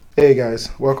Hey guys,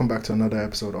 welcome back to another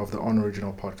episode of the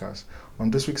Unoriginal Podcast.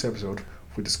 On this week's episode,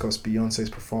 we discuss Beyonce's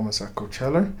performance at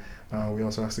CoacHella. We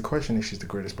also asked the question if she's the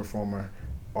greatest performer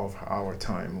of our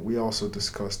time. We also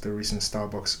discussed the recent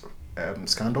Starbucks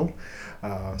scandal.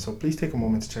 So please take a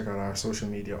moment to check out our social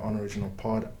media, Unoriginal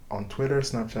Pod, on Twitter,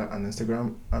 Snapchat, and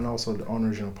Instagram, and also the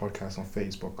Unoriginal Podcast on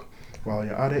Facebook. While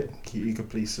you're at it, you can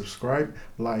please subscribe,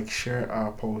 like, share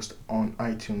our post on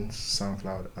iTunes,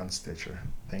 SoundCloud, and Stitcher.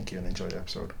 Thank you and enjoy the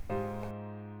episode.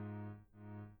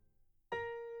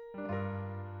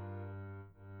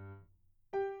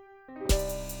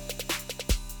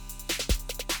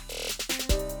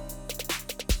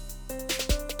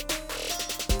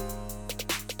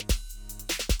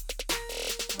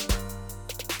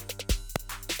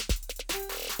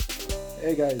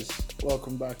 Hey guys,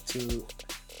 welcome back to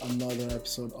another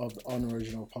episode of the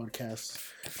Unoriginal Podcast.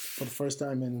 For the first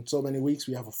time in so many weeks,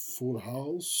 we have a full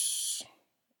house.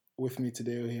 With me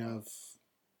today, we have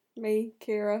me,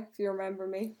 Kira, if you remember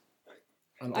me.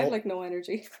 I have like no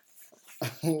energy.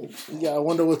 Yeah, I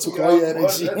wonder what took all your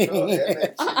energy.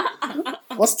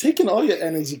 What's taking all your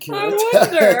energy, Kira? I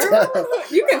wonder.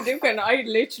 You can. I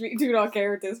literally do not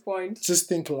care at this point. Just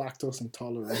think lactose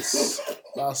intolerance.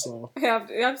 That's all.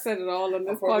 I've said it all on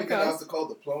this probably podcast. Gonna have to call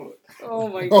the plumber. Oh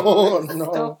my god! Oh, no.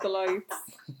 Stop the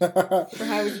lights. For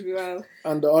how would you be well?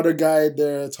 And the other guy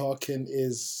there talking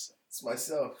is It's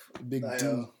myself. Big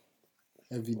D,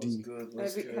 Heavy D.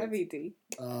 Heavy D.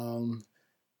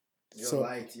 You're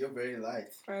light. You're very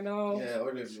light. I know. Yeah,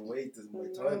 or if your weight is my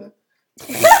toilet.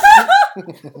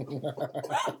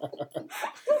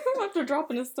 After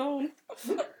dropping a stone.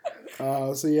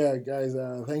 So yeah, guys,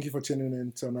 thank you for tuning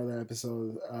in to another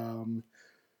episode.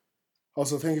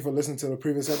 Also, thank you for listening to the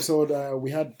previous episode.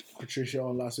 We had Patricia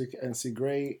on last week, NC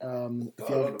Gray.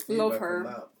 Love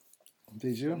her.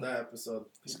 Did you? On that episode,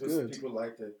 people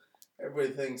liked it.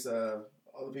 Everybody thinks all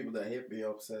the people that hit me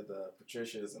up said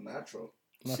Patricia is a natural.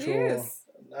 She is.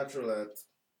 Natural at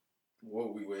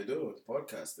what we were doing,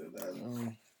 podcasting.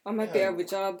 And, I might be out of a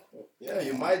job. Yeah,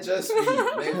 you might just be.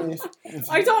 Maybe.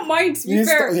 I don't mind, to be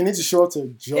fair. You need to show up to a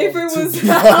job. If it was...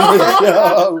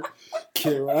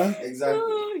 Kira. Exactly.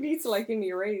 You need to give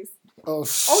me a raise. Oh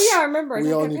yeah, I remember. I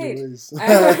we all don't get need paid. a raise.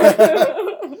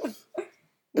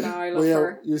 No, I love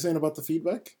her. You were saying about the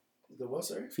feedback? The what,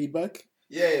 sorry? Feedback?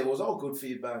 Yeah, it was all good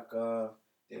feedback.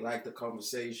 They liked the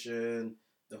conversation.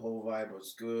 The whole vibe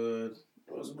was good.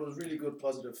 It was really good,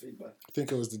 positive feedback. I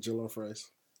think it was the jollof rice.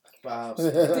 Perhaps.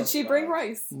 Did she bring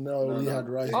rice? No, we had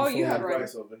rice. Oh, before. you had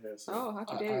rice over here. So. Oh,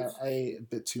 happy days. I ate a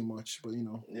bit too much, but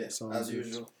Yeah, so as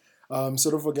usual. So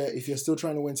don't forget, if you're still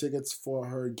trying to win tickets for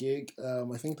her gig,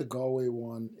 I think the Galway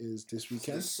one is this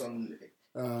weekend. This Sunday.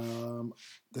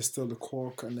 There's still the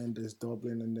Cork, and then there's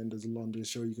Dublin, and then there's the London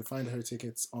show. You can find her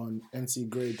tickets on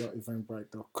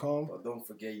ncgray.eventbrite.com. But don't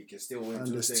forget, you can still win and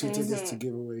two there's tickets. two tickets to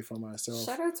give away from ourselves.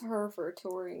 Shout out to her for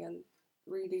touring and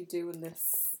really doing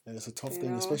this. Yeah, it's a tough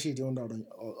thing, especially doing that on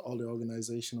all the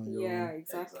organization on your own. Yeah,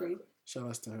 exactly. Shout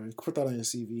out to her. You can put that on your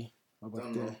CV. How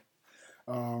about that?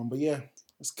 But yeah,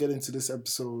 let's get into this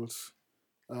episode.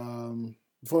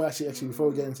 Before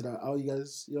we get into that, how are you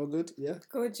guys? You all good? Yeah?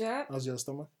 Good, yeah. How's your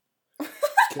stomach?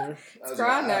 Care? It's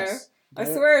grand now. I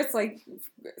swear it's like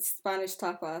Spanish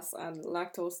tapas and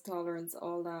lactose intolerance,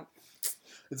 all that.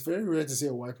 It's very rare to see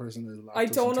a white person who's lactose I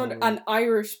don't know intolerant. an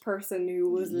Irish person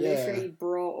who was literally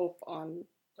brought up on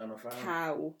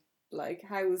cow. Like,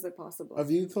 how is it possible? Have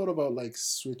you thought about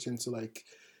switching to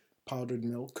powdered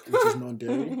milk, which is non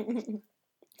dairy?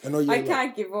 I know you. I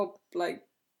can't give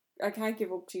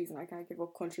up cheese and I can't give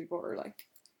up country butter.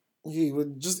 You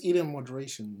would just eat in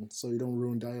moderation so you don't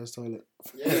ruin Dio's toilet.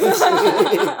 Yeah,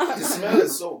 the smell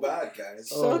is so bad, guys.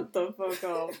 Shut the fuck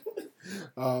up.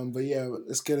 But yeah,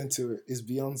 let's get into it. Is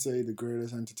Beyonce the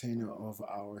greatest entertainer of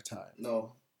our time?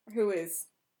 No. Who is?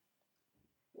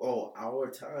 Oh, our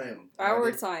time.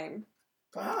 Our time.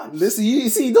 Perhaps. Listen, you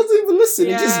see, he doesn't even listen.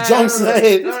 Yeah, he just jumps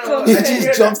ahead. No, he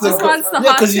just jumps the hot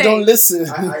because you don't listen.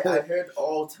 I heard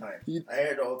all time. I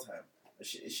heard all time.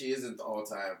 She isn't all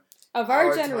time. Of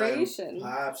our generation.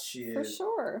 Time, perhaps she is. For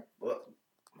sure. But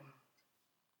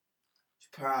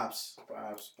perhaps.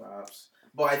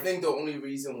 But I think the only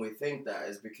reason we think that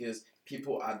is because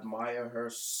people admire her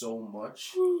so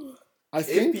much.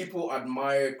 If people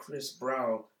admire Chris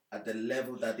Brown at the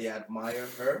level that they admire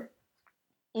her,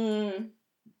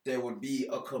 there would be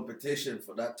a competition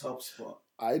for that top spot.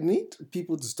 I need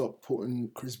people to stop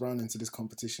putting Chris Brown into this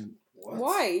competition. What?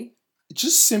 Why?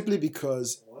 Just simply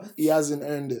because he hasn't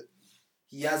earned it.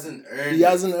 He hasn't earned.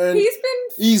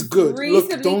 He's good. Look,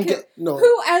 don't get no.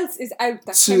 Who else is out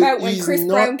that came out when Chris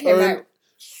Brown came out?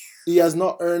 he has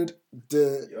not earned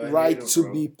the right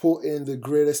to be put in the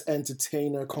greatest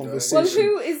entertainer conversation.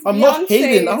 Well, who is I'm not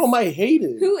hating. How am I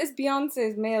hating? Who is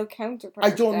Beyonce's male counterpart?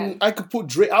 I could put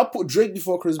Drake. I'll put Drake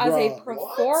before Chris Brown. As a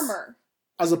performer.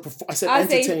 I said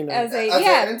entertainer. As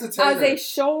a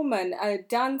showman, a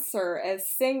dancer, a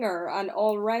singer, an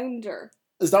all-rounder.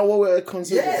 Is that what we're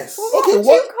considering? Yes. Well, what would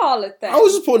you call it then? I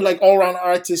was just putting like all-round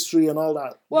artistry and all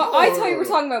that. Well, I thought you were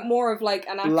talking about more of like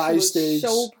an actual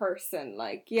show person.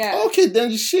 Like, yeah. Okay,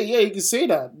 then shit, yeah, you can say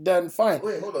that. Then fine.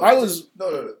 Wait, hold on.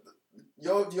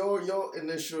 No. Your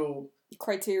initial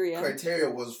criteria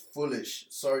was foolish.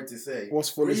 Sorry to say. What's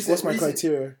foolish? What's my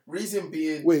criteria? Reason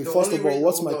being. Wait, first of all,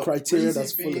 what's my criteria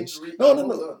that's foolish?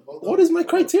 No. What is my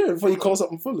criteria before you call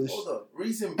something foolish? Hold on.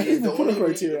 Reason being the only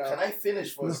criteria. Can I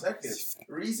finish for a second?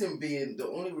 Reason being the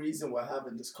only reason we're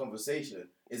having this conversation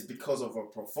is because of her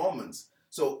performance.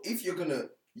 So if you're gonna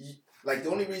the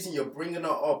only reason you're bringing her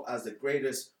up as the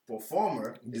greatest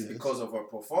performer is because of her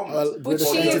performance. But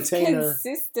she is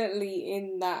consistently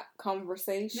in that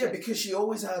conversation. Yeah, because she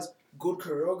always has good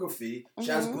choreography. She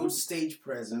has good stage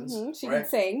presence. She can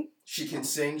sing. She can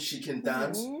sing. She can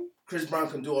dance. Chris Brown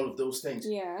can do all of those things.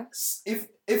 Yeah.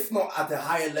 If not at a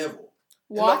higher level.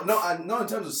 What? Not in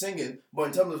terms of singing, but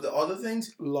in terms of the other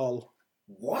things. Lol.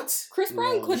 What? Chris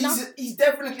Brown could not. He's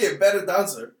definitely a better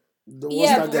dancer.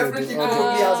 Definitely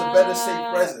has a better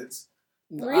stage presence.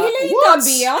 Really? Than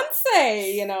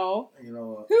Beyonce, you know.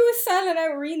 Who is selling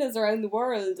out arenas around the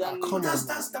world? And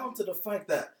that's down to the fact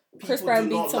that Chris Brown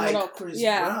beat someone up. Chris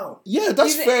Brown. Yeah,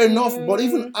 that's fair enough. But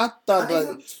even at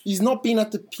that, he's not been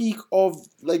at the peak of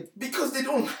because they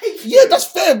don't like him. Yeah, that's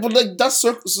fair. But that's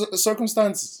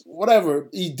circumstance. Whatever,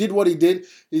 he did what he did.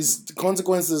 His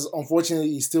consequences, unfortunately,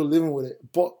 he's still living with it.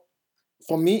 But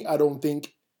for me, I don't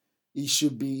think he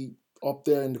should be up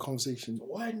there in the conversation.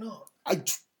 Why not? I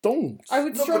don't. I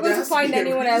would struggle to find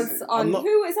anyone else on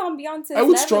who is on Beyonce's I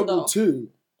would level, struggle though. too.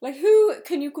 Like, who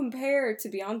can you compare to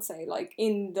Beyonce? Like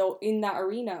in that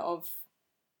arena of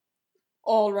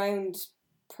all round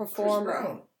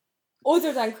performer,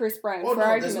 other than Chris Brown, for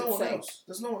argument's sake.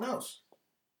 There's no one else.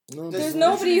 There's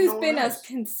nobody who's been as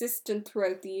consistent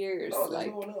throughout the years. No, there's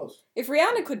no one else. If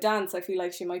Rihanna could dance, I feel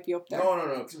like she might be up there.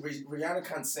 No. Because Rihanna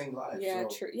can't sing live. Yeah,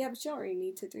 true. Yeah, but you don't really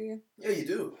need to, do you? Yeah, you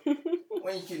do.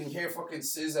 When you can hear fucking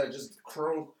SZA just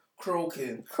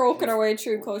croaking her way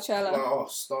through Coachella. Oh,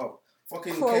 stop.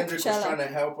 Fucking Kendrick was trying to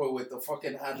help her with the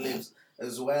fucking ad-libs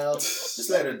as well. Just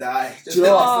let her die. Just let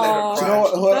her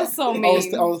cry. That's so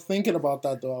mean. I was thinking about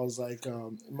that though. I was like,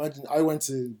 imagine I went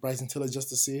to Bryson Tiller just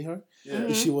to see her. Yeah.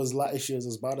 If she was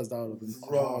as bad as that, I would have been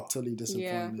utterly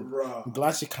disappointed. Yeah. I'm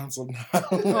glad she cancelled now.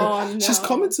 Oh, no. She's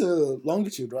coming to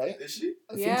Longitude, right? Is she?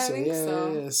 I think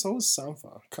so. Yeah. So is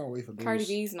Sampha. Can't wait for those. Cardi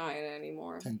B's not in it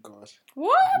anymore. Thank God.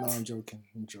 What? No, I'm joking.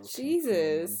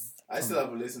 Jesus. I still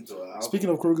haven't listened to her. Speaking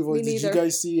of choreography voice, did you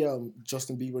guys see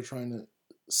Justin Bieber trying to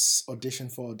audition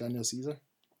for Daniel Caesar?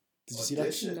 Did you see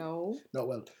that? No. No,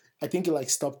 well, I think it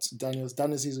stopped Daniel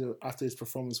Caesar after his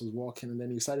performance was walking, and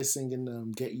then he started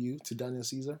singing "Get You" to Daniel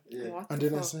Caesar. Yeah. And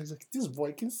then I was like, "This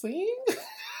boy can sing."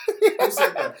 Who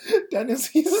said that? Daniel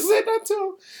Caesar said that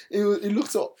too. It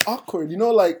looked so awkward, it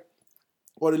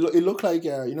looked like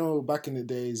back in the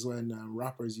days when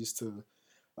rappers used to.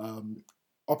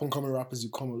 Up and coming rappers, you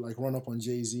come run up on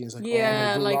Jay-Z and it's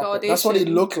audition. That's what it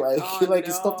looked like.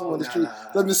 He stopped him on the street.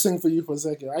 Let me sing for you for a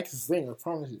second. I can sing, I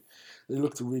promise you. It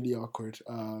looked really awkward.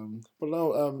 But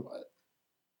no,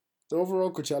 the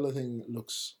overall Coachella thing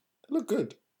looked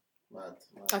good. Mad.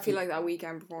 I feel like that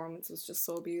weekend performance was just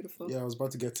so beautiful. Yeah, I was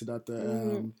about to get to that.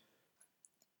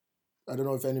 I don't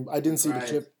know if I didn't see the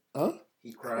clip. Huh?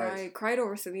 He cried. Cried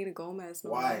over Selena Gomez.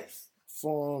 Why? I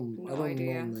don't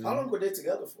idea. know, man. How long were they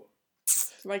together for?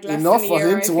 Enough for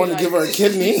him to want to give her a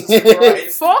kidney.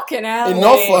 Fucking hell.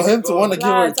 Enough for him to want to give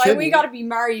her a kidney. We gotta be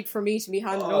married for me to be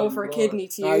handing over a kidney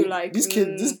to you.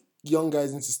 These young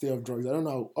guys need to stay off drugs. I don't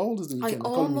know. How old is the weekend? I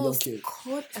almost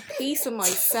cut a piece of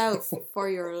myself for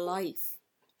your life.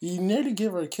 He nearly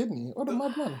gave her a kidney. What a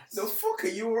madman. The fuck are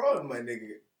you on, my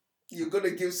nigga? You're gonna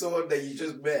give someone that you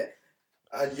just met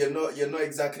and you're not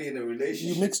exactly in a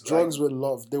relationship. You mix drugs with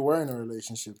love. They were in a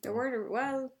relationship. They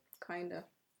were, kinda.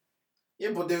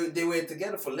 Yeah, but they were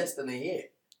together for less than a year.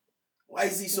 Why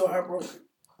is he so heartbroken?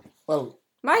 Well,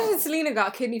 imagine Selena got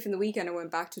a kidney from the weekend and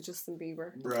went back to Justin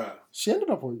Bieber. Bruh. She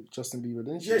ended up with Justin Bieber,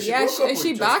 didn't she? Yeah, is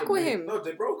she back with him? No,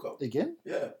 they broke up. Again?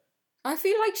 Yeah. I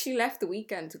feel like she left the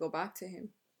weekend to go back to him.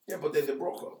 Yeah, but then they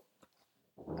broke up.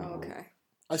 Oh, okay.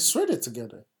 I swear they're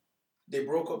together. They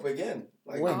broke up again.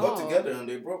 They when? got together and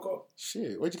they broke up.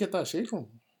 Shit, where'd you get that shade from?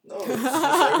 No, it's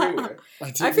just everywhere.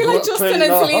 I feel like Justin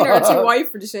and Selena are too white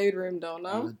for the shade room, though,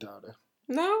 no? I doubt it.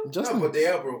 No? Justin, No, but they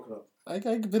are broken up. I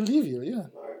believe you, yeah.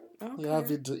 Okay. You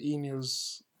have it, the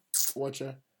E-News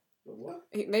watcher. What?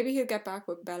 Maybe he'll get back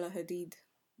with Bella Hadid.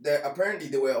 Apparently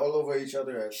they were all over each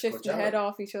other at Shifting Coachella. head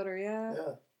off each other, yeah.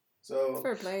 Yeah. So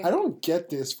fair play. I don't get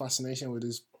this fascination with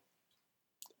this.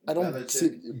 I don't see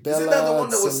Bella. Isn't that the one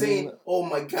that was saying, "Oh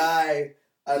my guy"?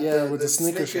 With the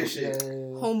Snickers shit. Yeah.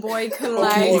 Homeboy can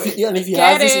and if he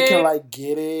has this, he can like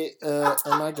get it. Oh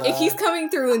my god! If he's coming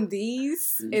through in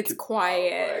these, it's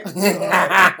quiet.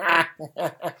 Oh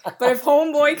but if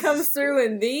Homeboy comes through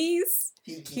in these,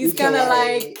 he's gonna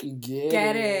like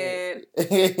get it.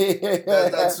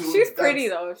 She's pretty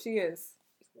though. She is.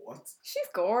 What? She's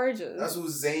gorgeous. That's who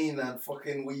Zayn and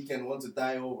fucking Weeknd want to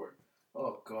die over.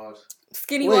 Oh god.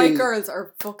 Skinny white girls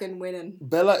are fucking winning.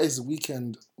 Bella is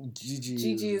Weeknd.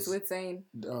 Gigi is with Zayn.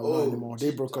 Not anymore.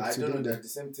 They broke up too. I don't know. They're the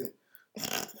same thing.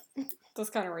 That's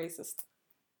kind of racist.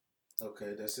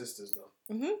 Okay, they're sisters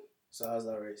though. Mhm. So how's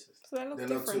that racist? So they look they're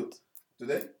different. not too. Do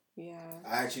they? Yeah.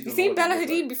 I actually don't You know. seen Bella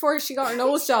Hadid before she got her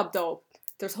nose job though?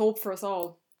 There's hope for us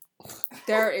all.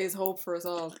 There is hope for us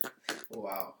all.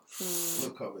 Wow. No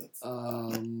comments.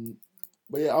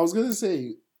 But yeah, I was gonna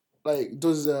say, like,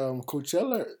 does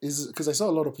Coachella because I saw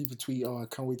a lot of people tweet, "Oh, I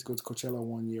can't wait to go to Coachella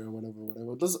 1 year or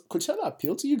whatever." Does Coachella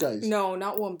appeal to you guys? No,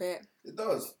 not one bit. It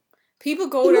does. People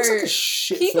go there. Looks like a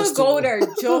shit people festival. go there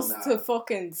just to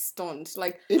fucking stunt.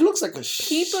 Like it looks like a people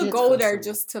shit go there festival.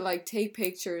 just to like take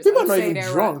pictures. People are and not say even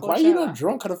they're drunk. at Why are you Coachella. not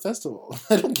drunk at a festival?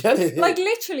 I don't get it. Like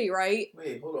literally, right?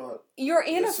 Wait, hold on. You're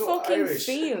in You're a so fucking Irish.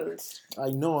 field. I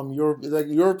know. I'm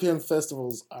European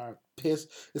festivals are piss.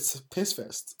 It's a piss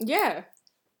fest. Yeah,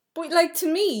 but like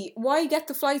to me, why get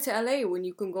to fly to LA when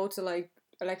you can go to like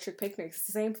Electric Picnics? It's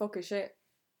the same fucking shit.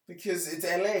 Because it's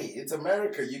LA, it's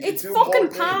America. You can It's do fucking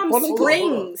more Palm things.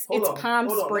 Springs. Hold It's on, Palm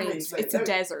hold on, let me Springs. explain. It's a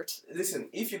desert. Listen,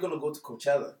 if you're gonna go to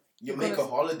Coachella, you make a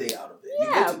holiday out of it.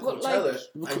 Yeah, you go but to Coachella,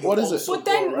 like, and what you is it? also But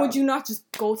then, go would around. you not just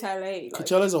go to LA? Like,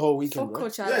 Coachella is a whole weekend, fuck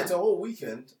right? Coachella. Yeah, it's a whole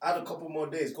weekend. Add a couple more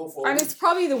days. Go for it. And it's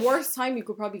probably the worst time you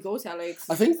could probably go to LA.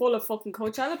 I think full of fucking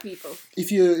Coachella people.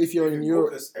 If you're in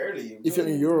Europe, early, if you're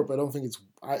in Europe, I don't think it's.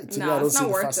 I don't it's see not the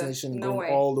worth fascination it. No going way.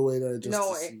 all the way there. Just No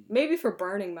to way. see. Maybe for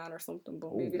Burning Man or something,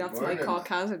 but maybe that's my Burning Man.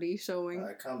 Caucasity showing.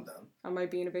 Calm down. I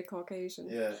might be in a bit Caucasian.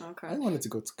 Yeah. Okay. I wanted to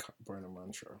go to Burning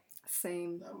Man, sure.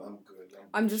 Same. I'm good.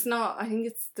 I'm just not. I think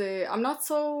it's I'm not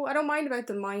so. I don't mind about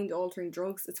the mind altering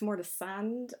drugs. It's more the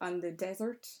sand and the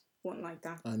desert. Wouldn't like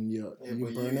that. And you but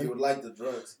burning. you would like the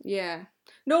drugs. Yeah.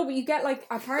 No, but you get like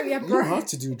apparently at You don't have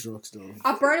to do drugs though.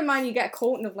 At Burning Man, you get a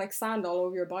coating of like sand all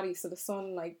over your body, so the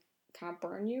sun like can't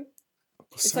burn you.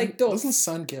 It's like dust. Doesn't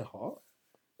sand get hot?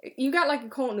 You got like a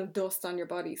coating of dust on your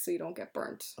body, so you don't get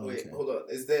burnt. Wait, hold on.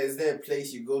 Is there a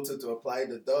place you go to apply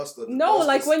the dust? Or the No, dust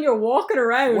like is... when you're walking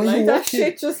around, When like you that walk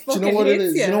shit just do fucking you know what it hits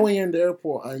is? you. You know when you're in the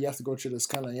airport and you have to go through the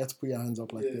scanner and you have to put your hands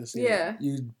up like this. Yeah.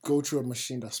 You go through a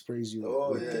machine that sprays you.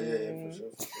 Oh yeah, for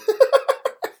sure.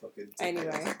 Fucking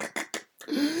Anyway.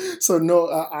 So no,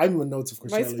 I'm a note of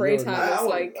Coachella. My spray You're a tan note. is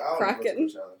like cracking.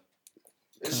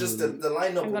 It's just the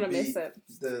lineup. I'm gonna miss it.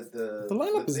 The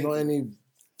lineup is not any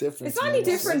different. It's not any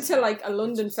different to like a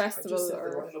London festival or.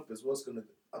 The lineup is what's gonna.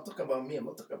 I'm talking about me. I'm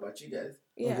not talking about you guys.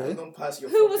 Yeah. Okay. Don't pass your.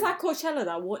 Who was at Coachella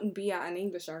that wouldn't be at an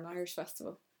English or an Irish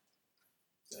festival?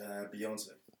 Beyonce.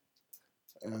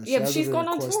 Yeah, but she's going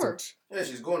on tour. Yeah,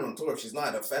 she's going on tour. She's not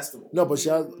at a festival. No, but she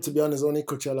has, to be honest, only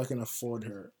Coachella can afford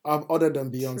her. Other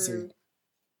than Beyonce. True.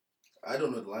 I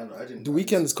don't know the lineup. I didn't. The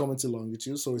Weeknd is coming to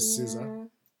Longitude, so is SZA.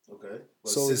 Okay. But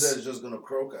So SZA is just gonna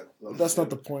croak at. That's not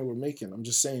the point we're making. I'm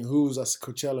just saying who's at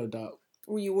Coachella that.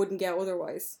 Well, you wouldn't get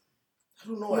otherwise. I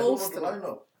don't know. I don't know the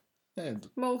lineup. Yeah.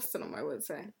 Most of them, I would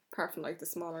say, apart from like the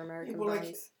smaller American like,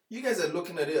 bands. you guys are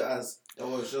looking at it as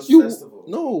it's just You- festival.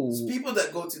 No. It's people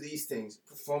that go to these things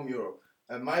from Europe.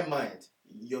 In my mind,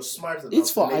 you're smart enough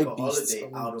It's for to make a hype beasts.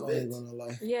 holiday out of I it. ain't gonna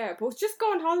lie. Yeah, but just go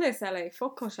on holidays, LA.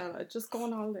 Fuck Coachella. Just go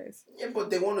on holidays. Yeah, but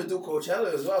they want to do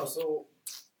Coachella as well, so.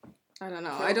 I don't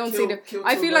know. Kill- I don't kill- see kill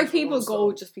I two feel birds like with people one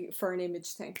go stone. just for an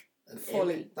image thing. An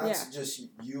Fully, image, that's just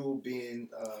you being.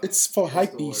 It's for what's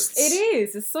hype the word? beasts. It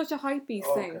is. It's such a hype beast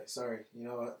Oh, thing. okay, sorry. You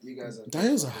know what? You guys are.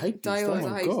 Dio's a hype beast. Dio Oh is a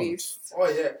my hype god. beast. Oh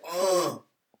yeah. How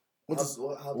what's do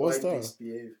hype that? beasts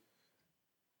behave?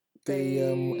 They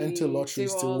enter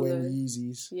lotteries do to all win the-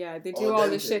 Yeezys. Yeah, they do Oh, all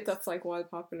them the shit things. that's like wild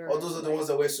popular. Oh, those are the ones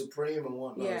that wear Supreme and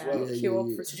whatnot as well. Yeah, queue up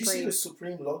yeah, for yeah. Did you see Supreme. the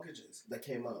Supreme luggages that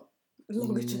came out?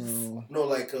 Luggages. No. No,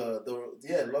 like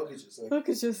luggages. Like,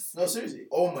 Luggages. no, seriously.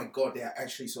 Oh my god, they are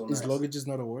actually so nice. Is luggages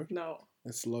not a word? No.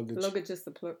 It's luggage. Luggage is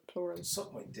the plural.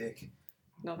 Suck my dick.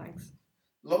 No thanks.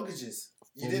 Luggages.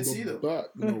 You didn't see them?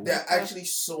 No. They're actually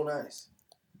so nice.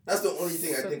 That's the only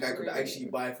thing I think I could Supreme. actually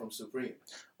buy from Supreme.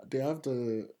 They have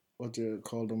the what do you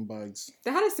call them bags?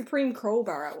 They had a Supreme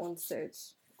crowbar at one stage.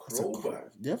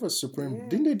 Crowbar? They have a Supreme... Yeah.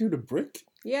 Didn't they do the brick?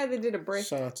 Yeah, they did a brick.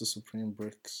 Shout out to Supreme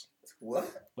Bricks. What?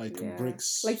 Like Yeah.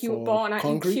 bricks Like you for bought you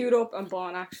concrete? queued up and bought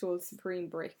an actual Supreme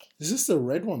brick. Is this the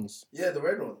red ones? Yeah, the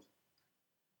red ones.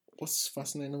 What's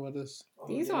fascinating about this?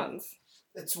 These ones.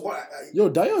 It's what... Yo,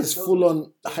 Dio is full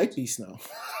on hype beast now.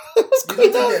 You don't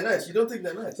think they're nice? You don't think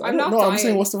they're nice? I'm not No, I'm dying.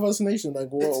 saying, what's the fascination? Like,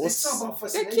 It's not about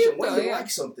fascination. cute When though, you yeah. like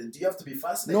something, do you have to be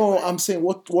fascinated? No, by it? I'm saying,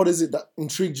 what is it that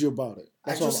intrigued you about it? I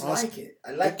That's what just I'm asking. like it.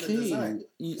 I like the design.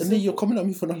 And then you're coming at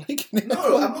me for not liking it.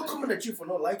 No, I'm not coming at you for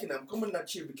not liking it. I'm coming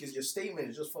at you because your statement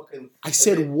is just fucking... I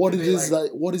said, what is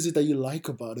it that you like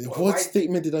about it? Why- What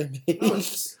statement did I make? No,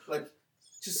 it's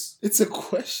just... It's a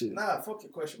question. Nah, fuck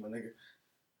your question, my nigga.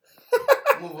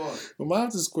 Move on. We might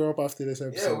have to square up after this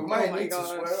episode. Yeah, we might Oh my need to God.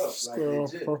 square up. Square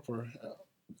up legit. proper.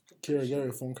 Kira, get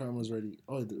your phone cameras ready.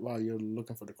 Oh, wow, you're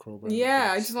looking for the crowbar.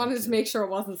 Yeah, I just wanted to make sure it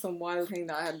wasn't some wild thing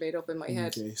that I had made up in my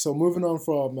head. Okay, so moving on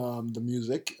from the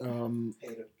music.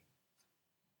 Hater.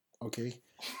 Okay.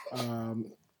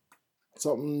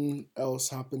 Something else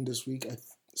happened this week at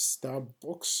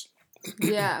Starbucks.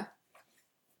 Yeah.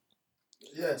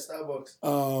 Yeah, Starbucks.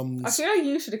 I feel like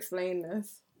you should explain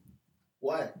this.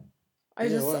 Why?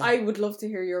 Why? I would love to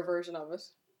hear your version of it.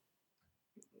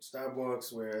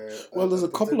 Starbucks where... Well, there's a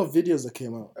couple of videos that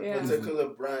came out. A particular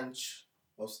branch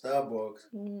of Starbucks,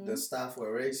 Mm. the staff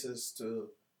were racist to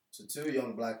two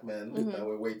young black men that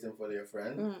were waiting for their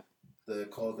friend. Mm. They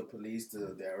called the police,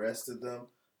 they arrested them,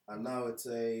 and now it's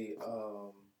a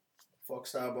fuck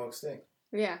Starbucks thing.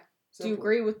 Yeah. Do you Simple.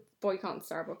 agree with boycotting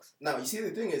Starbucks? Now, you see,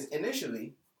 the thing is,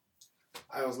 initially,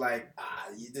 I was like,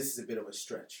 this is a bit of a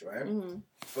stretch, right? Mm-hmm.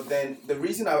 But then the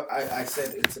reason I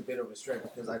said it's a bit of a stretch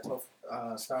because I thought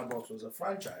Starbucks was a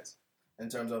franchise in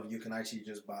terms of you can actually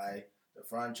just buy the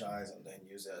franchise and then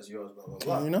use it as yours, blah, blah,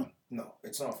 blah. You know? No,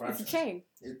 it's not a franchise. It's a chain.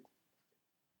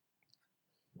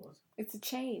 What? It's a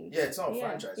chain. Yeah, it's not a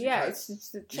franchise. You Yeah, can't- it's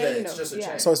just a Yeah, chain. it's just a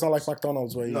chain. So it's not like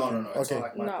McDonald's where you No, can... it's okay. not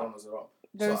like McDonald's at all.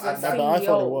 There's So a at that- But I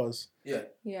thought it CEO. was. Yeah.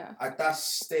 Yeah. At that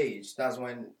stage, that's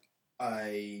when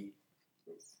I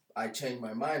changed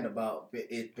my mind about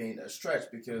it being a stretch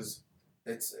because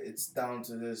it's down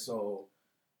to this whole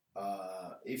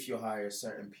if you hire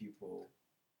certain people,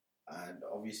 and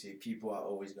obviously people are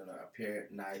always gonna appear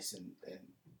nice and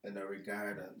in a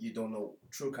regard, and you don't know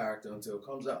true character until it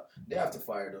comes out. They have to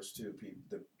fire those two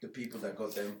people, the people that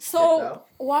got them kicked So out.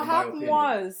 what in my happened opinion.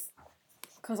 was,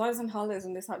 because I was on holidays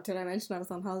when this happened. Did I mention I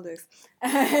was on holidays?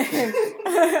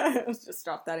 Let's just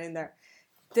drop that in there.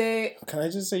 Can I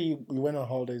just say you went on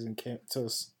holidays and came to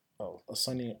a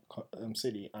sunny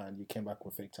city and you came back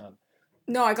with fake tan?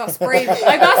 No, I got sprayed.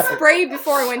 I got sprayed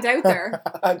before I went out there.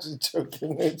 I'm just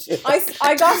joking with you.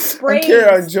 I got sprayed.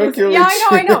 I'm joking Yeah, with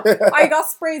I know. you. I got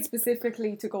sprayed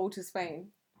specifically to go to Spain.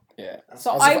 Yeah.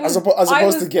 So As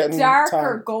opposed to getting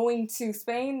darker tan. going to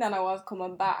Spain than I was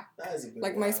coming back. That is a bit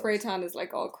Like my wild. spray tan is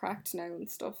like all cracked now and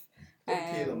stuff.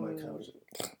 Don't peel on my couch.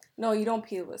 No, you don't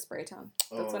peel with spray tan.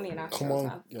 That's Oh, only a natural Come on,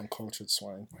 tan. you uncultured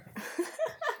swine.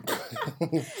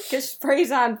 Get spray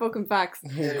tan fucking facts. Go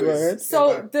ahead.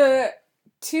 So the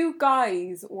two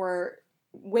guys were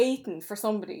waiting for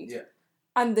somebody. Yeah.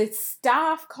 And the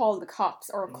staff called the cops,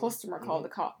 or a customer called the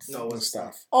cops. No, it The was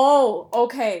staff. Oh,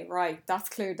 okay, right. That's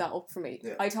cleared that up for me.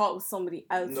 Yeah. I thought it was somebody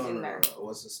else No, in there. it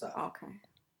was the staff. Okay.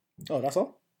 Oh, that's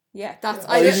all? Yeah, that's.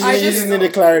 Yeah. I, you just, I just just,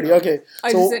 needed clarity. Okay.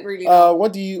 I So, just didn't really know.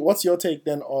 what's your take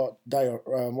then, or Dio?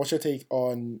 What's your take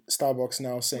on Starbucks now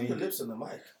Put your saying lips on the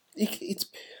mic. it's?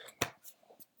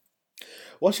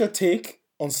 What's your take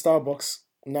on Starbucks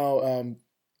now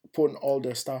putting all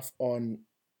their staff on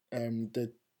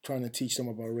the trying to teach them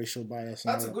about racial bias?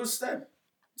 And That's a all good step.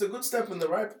 It's a good step in the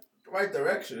right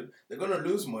direction. They're gonna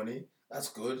lose money. That's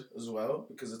good as well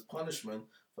because it's punishment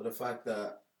for the fact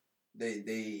that they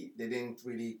didn't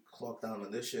really clock down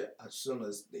on this shit as soon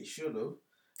as they should have.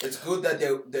 It's good that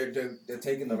they're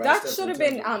taking the right That steps should in have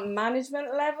been terms of- at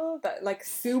management level, that like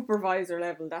supervisor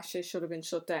level. That shit should have been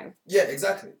shut down. Yeah,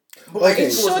 exactly. But Okay. I think It it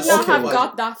was should a not have supervisor.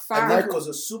 got that I far. think it was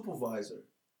a supervisor.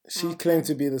 She claimed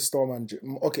to be the store manager.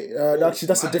 Okay, Oh, actually,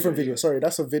 that's a different manager. video. Sorry,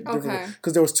 that's a different Okay. video.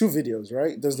 Because there was two videos,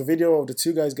 right? There's the video of the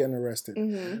two guys getting arrested.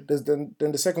 Mm-hmm. There's then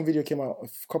the second video came out a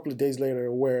couple of days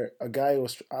later where a guy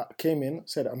came in,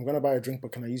 said, "I'm gonna buy a drink,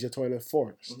 but can I use your toilet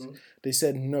first?" Mhm. They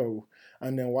said no,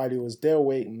 and then while he was there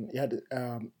waiting, he had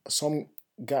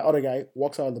other guy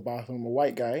walks out of the bathroom, a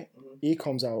white guy. Mhm. He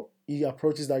comes out, he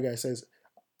approaches that guy, says,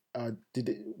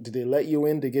 "Did they let you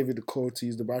in? They gave you the code to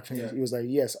use the bathroom." Yeah. He was like,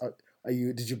 "Yes."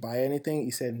 Did you buy anything? He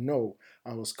said, "No,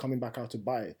 I was coming back out to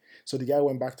buy it." So the guy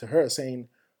went back to her saying,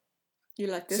 You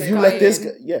let this So guy you let this in.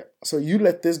 guy, yeah. So you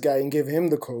let this guy and give him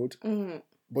the code, Mm-hmm.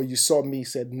 but you saw me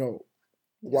said no.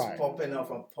 Why? It's popping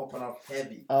off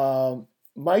heavy.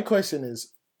 My question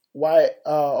is why?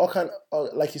 All kind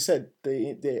like you said,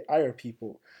 they hire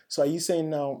people. So are you saying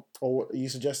now, or are you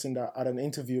suggesting that at an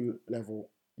interview level,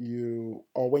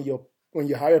 when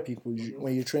you hire people,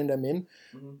 when you train them in,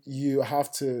 you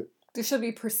have to. There should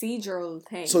be procedural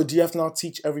things. So do you have to now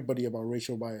teach everybody about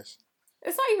racial bias?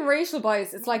 It's not even racial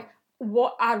bias. It's like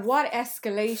at what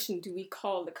escalation do we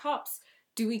call the cops?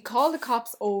 Do we call the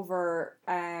cops over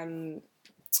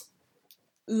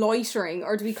loitering,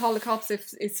 or do we call the cops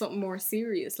if it's something more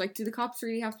serious? Like, do the cops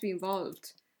really have to be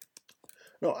involved?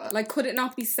 No. Like, could it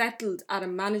not be settled at a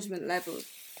management level?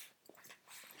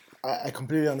 I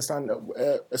completely understand.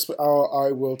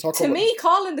 I will talk to about... me,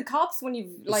 calling the cops when you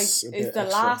is the extra.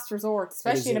 last resort,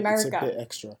 especially in America. It's a bit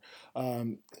extra.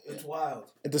 It's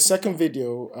wild. The second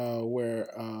video where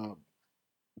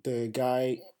the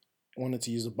guy wanted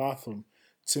to use the bathroom,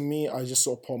 to me, I just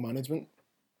saw poor management.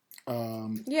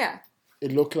 Yeah.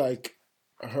 It looked like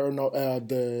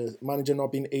the manager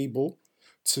not being able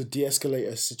to de-escalate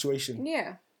a situation.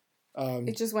 Yeah.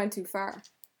 It just went too far.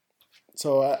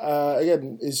 So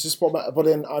again, it's just poor. But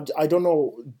then I don't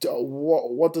know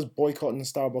what does boycotting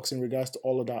Starbucks in regards to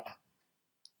all of that.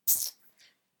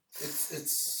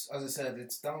 It's as I said,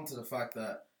 it's down to the fact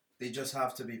that they just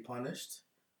have to be punished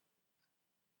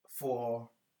for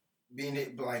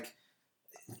being like,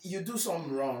 you do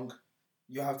something wrong,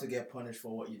 you have to get punished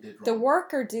for what you did wrong. The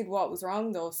worker did what was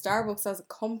wrong though. Starbucks as a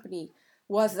company,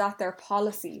 was that their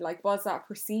policy? Like, was that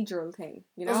a procedural thing?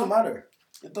 You know? It doesn't matter.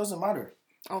 It doesn't matter.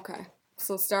 Okay.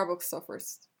 So Starbucks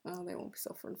suffers. Oh, they won't be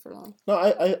suffering for long. No,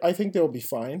 I think they'll be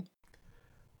fine.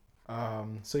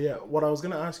 So yeah, what I was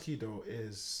gonna ask you though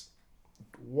is,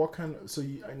 what kind? So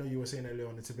I know you were saying earlier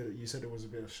on, it's a bit. You said it was a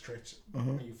bit of stretch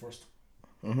when you first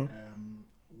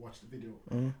watched the video,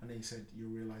 and then you said you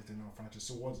realized they're not franchise.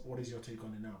 So what is your take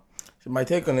on it now? So my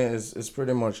take on it is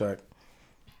pretty much like,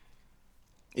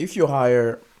 if you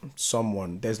hire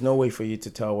someone, there's no way for you to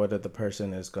tell whether the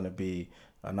person is gonna be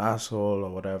an asshole or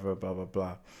whatever, blah blah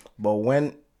blah. But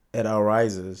when it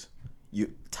arises,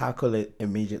 you tackle it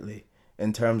immediately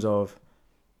in terms of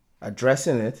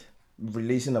addressing it,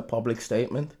 releasing a public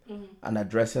statement, and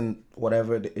addressing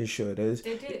whatever the issue it is.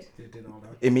 They did. They did all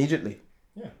that Immediately.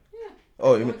 Yeah.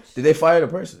 Oh, did they fire the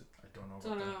person? I don't know.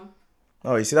 Don't know.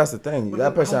 Oh, you see, that's the thing. But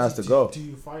that person has to go. Do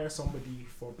you fire somebody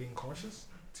for being cautious?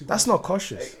 That's not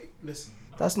cautious. Listen.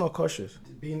 That's not cautious.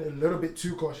 Being a little bit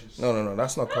too cautious. No,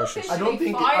 that's not cautious. I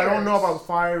don't know about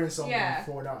firing somebody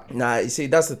for that. Nah, you see,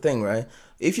 that's the thing, right?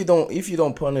 If you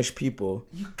don't punish people,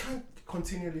 you can't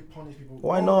continually punish people.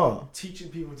 Why not? Teaching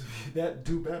people to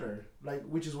do better, like,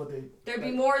 which is what there'd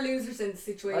be more losers in the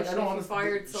situation if you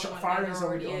fired someone. Firing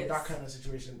somebody on that kind of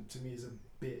situation to me is a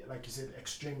bit, like you said,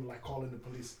 extreme. Like calling the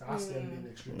police, that's them being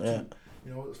extreme too.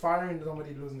 You know, firing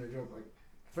somebody losing their job, like,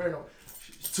 fair enough.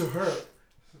 To her,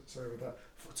 sorry about that.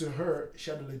 To her,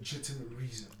 she had a legitimate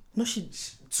reason. No, she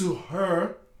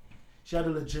had a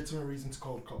legitimate reason to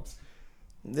call the cops.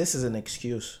 This is an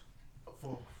excuse.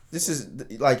 This is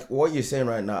like what you're saying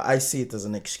right now. I see it as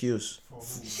an excuse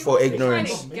for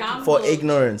ignorance. For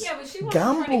ignorance. Yeah, but she wasn't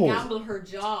trying to gamble her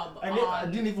job. I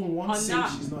didn't even want to say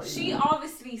that. She's not. She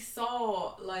obviously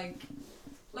saw like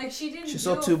she didn't. She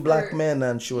saw two black men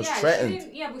and she was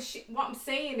threatened. But what I'm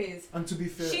saying is, and to be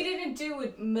fair, she didn't do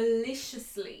it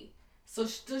maliciously. So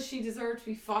does she deserve to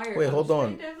be fired? Wait, hold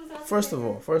on. First of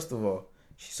all,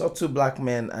 she saw two black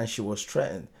men and she was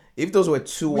threatened. If those were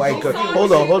two white girls,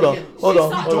 hold on.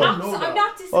 I'm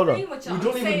not disagreeing with you. We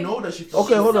don't even know that she.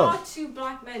 Okay, hold on. She saw two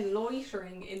black men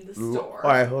loitering in the store.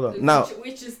 All right, hold on. Now,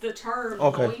 which is the term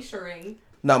loitering.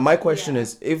 Now, my question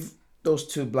is, if those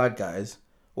two black guys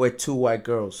were two white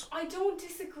girls, I don't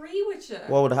disagree with you.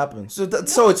 What would happen? So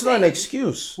it's not an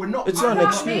excuse. It's not an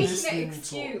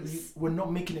excuse. We're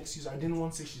not making an excuse. I didn't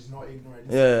want to say she's not ignorant.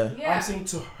 Yeah. I'm saying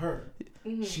to her.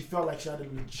 She felt like she had a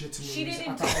legitimate She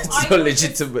reason. It's not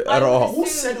legitimate at all. Who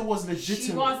said it was legitimate?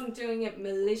 She wasn't doing it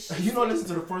maliciously. You know, listen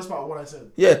to the first part of what I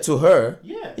said. Yeah, to her.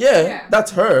 Yeah,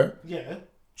 that's her. Yeah.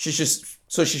 She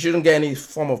shouldn't get any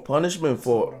form of punishment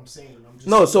for. That's what I'm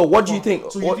saying. So what do you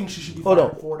think? So you think she should be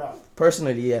fired for that?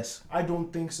 Personally, yes. I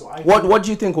don't think so. What do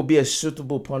you think would be a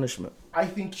suitable punishment? I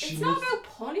think it's not about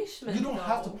punishment. You don't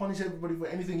have to punish everybody for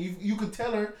anything. You could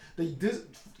tell her that this.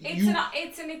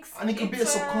 And it could be a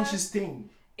subconscious thing.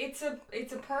 It's a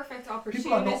perfect opportunity.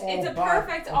 People are not all it's a bad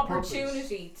perfect on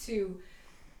opportunity to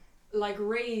like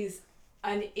raise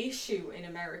an issue in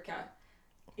America.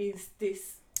 Is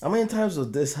this How many times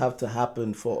does this have to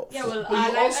happen for? Yeah, well,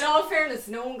 in all fairness,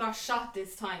 no one got shot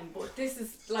this time, but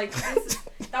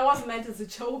that wasn't meant as a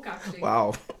joke, actually.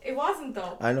 Wow. It wasn't,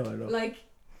 though. I know. Like,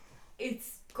 it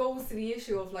goes to the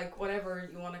issue of, like, whatever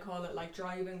you want to call it, like,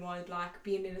 driving while black,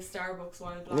 being in a Starbucks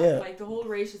while black. Yeah. Like, the whole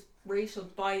racial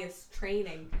bias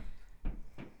training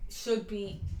should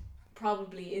be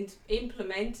probably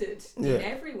implemented in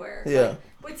everywhere. Yeah. Like,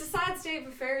 but it's a sad state of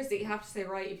affairs that you have to say,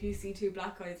 right, if you see two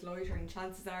black guys loitering,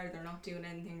 chances are they're not doing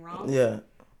anything wrong. Yeah.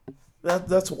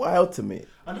 That's wild to me.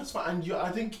 And that's fine. And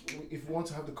I think if we want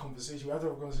to have the conversation, we have to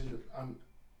have a conversation.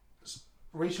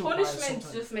 Racial punishment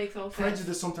just makes no sense.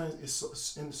 Prejudice sometimes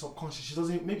is in the subconscious.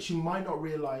 She might not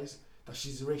realize that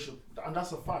she's racial, and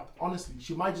that's a fact. Honestly,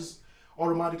 she might just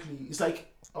automatically. It's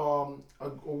like a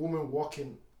woman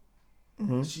walking.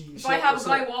 Mm-hmm. If I have a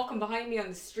guy walking behind me on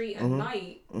the street at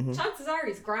night, chances are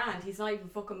he's grand. He's not even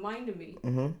fucking minding me.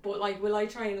 But like, will I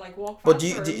try and like walk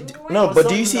faster? But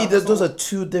do you see that those are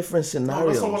two different scenarios? No,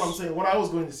 that's not what I'm saying. What I was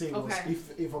going to say was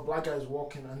if a black guy is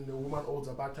walking and the woman holds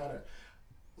her back to her,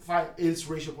 fine, it's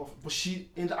racial profile.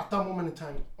 But at that moment in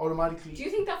time, automatically. Do you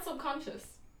think that's subconscious?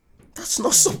 That's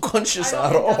not subconscious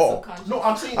at all. No,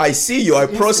 I'm saying I see you. I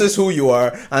process who you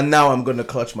are, and now I'm gonna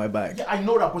clutch my bag. Yeah, I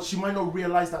know that, but she might not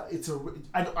realize that it's a.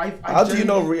 How do you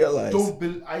not realize?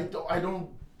 I don't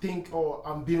think,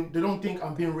 they don't think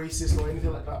I'm being racist or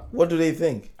anything like that. What do they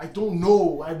think? I don't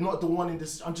know. I'm not the one in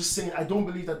this. I'm just saying I don't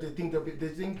believe that they think they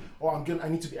think, I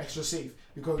need to be extra safe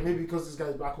because this guy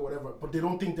is black or whatever. But they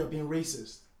don't think they're being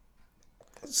racist.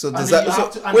 So does that?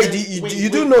 You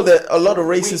do know that a lot of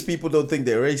racist people don't think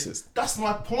they're racist. That's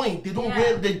my point.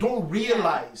 They don't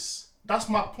realize. That's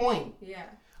my point. Yeah.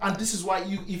 And this is why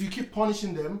if you keep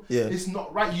punishing them, it's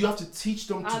not right. You have to teach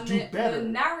them to do better. The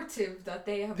narrative that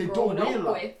they have grown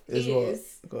up with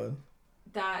is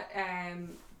that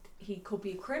he could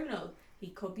be a criminal. He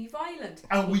could be violent.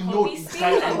 And we know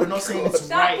that. We're not saying it's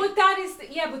right. But that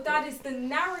is the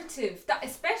narrative. That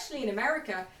especially in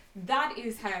America, that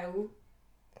is how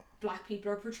black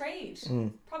people are portrayed.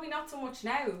 Probably not so much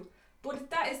now,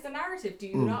 but that is the narrative. Do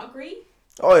you not agree?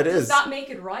 Oh, it Does is. that make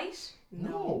it right?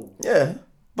 No. Yeah,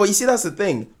 but you see, that's the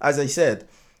thing. As I said,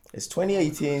 it's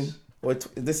 2018.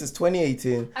 This is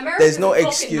 2018. There's no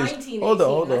excuse. Hold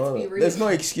on. There's no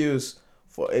excuse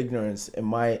for ignorance.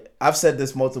 I've said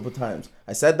this multiple times.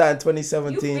 I said that in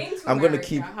 2017. You've been to I'm going to America,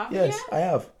 keep. haven't Yes, you? I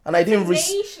have, and I didn't. It's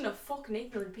a nation of fucking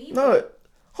ignorant people. No.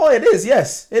 Oh, it is.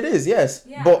 Yes, it is. Yes,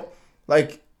 Yeah. but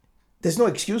like, there's no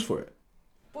excuse for it.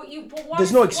 But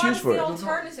there's no excuse for it. What is the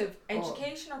alternative?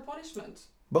 Education or punishment?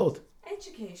 Both.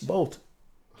 Education. Both.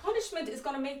 Punishment is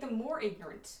going to make them more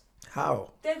ignorant.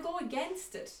 How? They'll go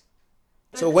against it.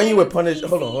 So when you were punished,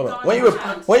 hold on.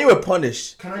 When you were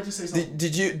punised, can I just say something?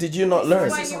 Did you not learn?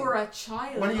 When you were a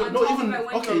child.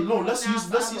 Let's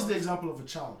use the example of a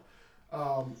child.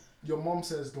 Your mom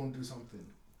says don't do something,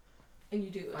 and you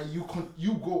do it. And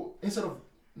you go, instead of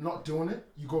not doing it,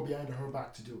 you go behind her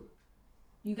back to do it.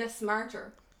 You get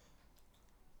smarter.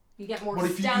 You get more But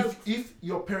stealth. if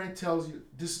your parent tells you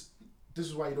this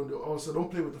is why you don't do it, also don't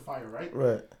play with the fire, right?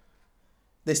 Right.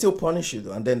 They still punish you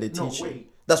though, and then they teach you. Wait.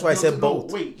 That's why I said both.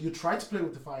 No, wait, you try to play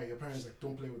with the fire. Your parents like,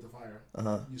 don't play with the fire.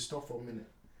 You stop for a minute.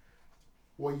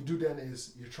 What you do then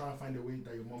is you try and find a way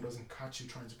that your mom doesn't catch you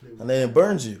trying to play with. And then it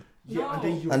burns you. Yeah, No. and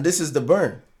then And this is the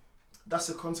burn. That's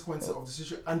the consequence of the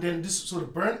situation. And then so the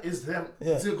burn is them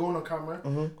still going on camera.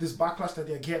 This backlash that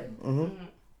they're getting.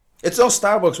 It's not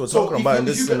Starbucks we're talking about in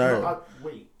this scenario.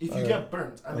 If you get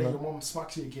burnt and then your mom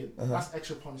smacks you again, that's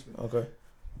extra punishment. Okay.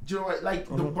 Do you know what? Like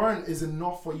the burn is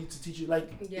enough for you to teach you.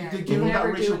 Like if they give you'll you that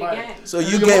never racial do it again. bias. So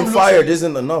you getting fired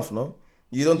isn't enough, no?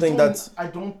 You don't think that's? I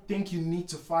don't think you need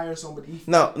to fire somebody.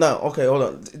 No. Okay, hold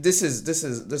on. This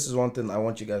is one thing I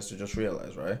want you guys to just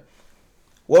realize, right?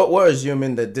 We're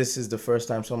assuming that this is the first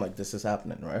time something like this is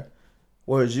happening, right?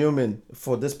 We're assuming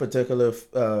for this particular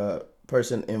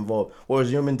person involved. We're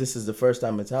assuming this is the first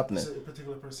time it's happening. A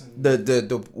particular person.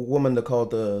 The woman that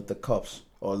called the cops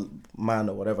or man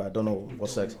or whatever. I don't know what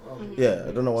sex. Yeah,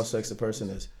 I don't know what sex the person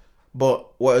is.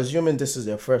 But we're assuming this is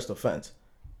their first offense.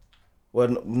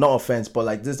 Well, not offense, but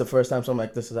like this is the first time something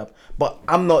like this has happened. But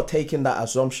I'm not taking that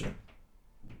assumption.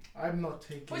 I'm not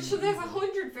taking. But so there's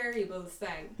 100 variables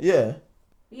then. Yeah.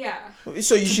 Yeah.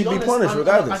 So you should be punished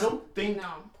regardless. I don't think. No,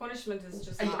 punishment is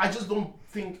just. I just don't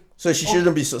think. So she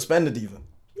shouldn't be suspended even.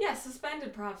 Yeah,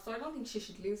 suspended perhaps. So I don't think she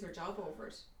should lose her job over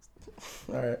it.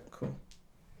 All right, cool.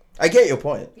 I get your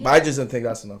point, but I just don't think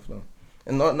that's enough, no.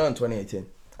 And not in 2018.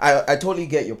 I totally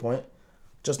get your point,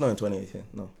 just not in 2018,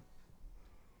 no.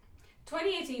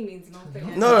 2018 means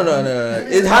nothing. No.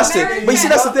 It has to. But you see,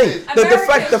 that's the thing.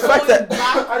 The fact that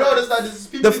I don't understand. This is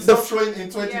people stop showing in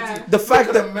 2018. Yeah. the fact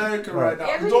Look that at America right now. It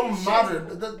Everything don't matter.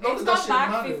 It's not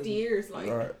back 50 years.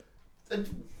 Like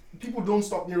People don't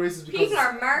stop being racist because people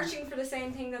are marching for the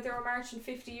same thing that they were marching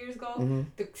 50 years ago. Mm-hmm.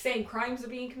 The same crimes are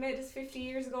being committed as 50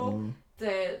 years ago.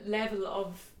 The level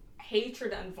of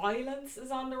hatred and violence is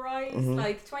on the rise.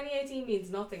 Like 2018 means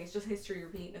nothing. It's just history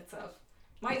repeating itself.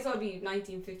 Might as well be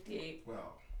 1958.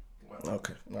 well.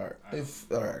 Okay. All right.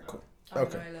 All right. Cool. I'm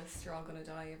Okay. a nihilist. You're all gonna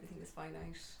die. Everything is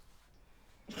finite.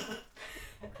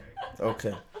 Okay.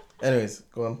 Okay. Anyways,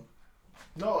 go on.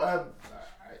 No,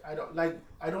 I don't like.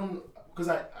 I don't because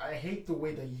I hate the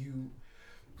way that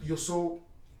you're so.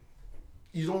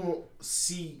 You don't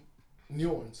see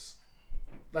nuance.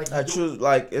 Like I choose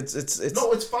like it's.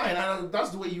 No, it's fine. That's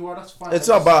the way you are. That's fine. It's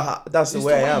not about how, that's the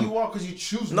way I am. You are because you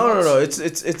choose. No.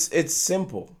 It's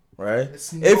simple, right?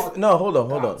 It's If not hold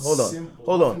on.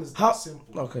 simple. Nothing is that How?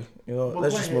 simple. Okay, you know, But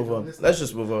let's go just ahead, move I'm on. listening. Let's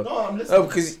just move on. No, I'm listening.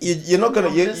 Because you're not gonna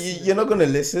I'm listening. you're not gonna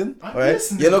listen, I'm right?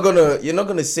 listening. You're not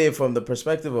gonna say it from the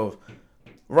perspective of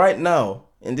right now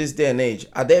in this day and age.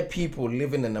 Are there people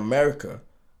living in America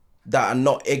that are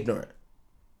not ignorant?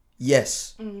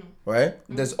 Yes, right.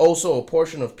 There's also a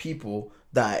portion of people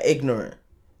that are ignorant.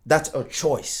 That's a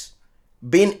choice.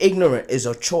 Being ignorant is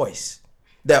a choice.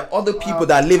 There are other people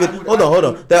that live in. Hold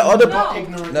on. There are other.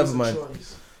 No. Never mind.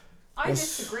 I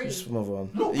disagree. Let's move on.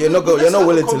 No, You're not let's You're not have a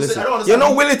willing to conversation. listen. I don't understand. You're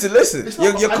not willing to listen. It's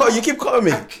not- You keep calling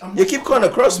me. I'm You keep calling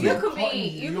across me. You could be.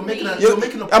 You You're could making be. a- You're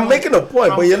making a I'm point. making a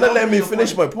point, but you're not letting me You're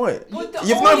finish my point. point. But the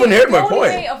You've not only- even heard my The only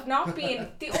point. way of not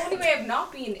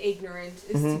being ignorant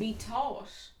is to be taught.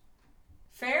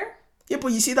 Fair? Yeah,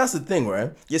 but you see, that's the thing,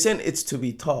 right? You're saying it's to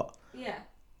be taught. Yeah.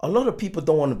 A lot of people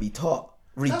don't want to be taught,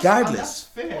 That's regardless.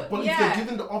 fair. But if Yeah. they're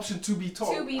given the option to be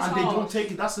taught To be and they taught. don't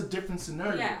take it, that's a different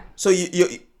scenario. Yeah. So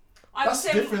you I would That's say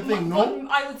a different thing, no?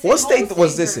 I would say what state most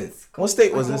was this in? ignorance What comes state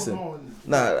from- was I this don't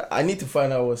in? know. Nah, I need to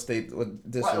find out what state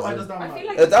this Why was does in. that matter? I feel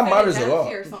like That it's matters a lot.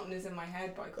 Philadelphia or something is in my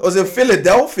head, but I could Was be it wrong.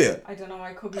 Philadelphia? I don't know.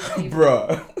 I could be raving.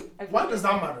 Bruh. Why does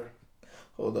that matter?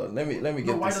 Hold on, let me No,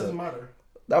 get why this does up. it matter?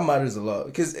 That matters a lot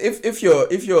because if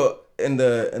you're in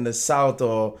the South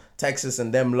or Texas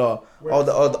and them law,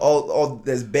 all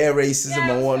there's bare racism Yeah, it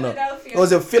and was whatnot. Philadelphia. It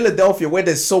was in Philadelphia where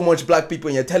there's so much black people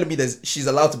and you're telling me that she's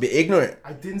allowed to be ignorant.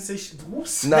 I didn't say who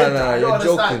said No, that? I you're don't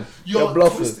understand. joking. You're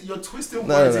bluffing. You're twisting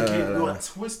No, words no, again. no. You're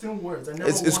twisting words. I never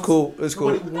It's once- cool. It's cool.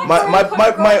 nobody wants-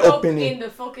 My Growing up opinion. in the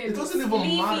fucking It doesn't even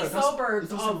leafy matter.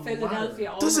 suburbs It doesn't of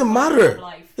Philadelphia. all Doesn't my matter.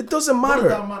 life. It doesn't What does matter.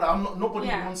 that matter? Nobody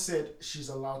Yeah. once said she's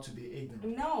allowed to be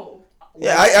ignorant. No.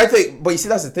 Yeah, I think, but you see,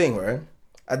 that's the thing, right?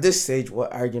 At this stage, we're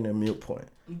arguing a mute point.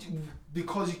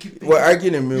 Because you keep thinking, We're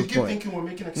arguing a you mute keep point. thinking we're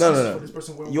making excuses No. for this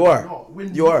person when You we're are. not. We're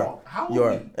You are. not. How You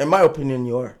are are. we? In my opinion,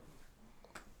 you are.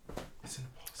 It's an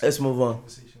impossible Let's move on.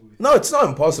 conversation with you. No, it's not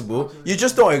impossible. You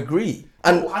just don't agree,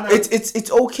 and No, and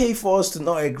it's okay for us to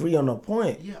not agree on a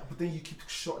point. Yeah, but then you keep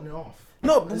shutting it off.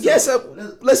 No, Let's- yes,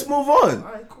 let's- let's move on.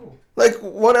 Alright, cool. Like,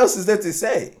 what else is there to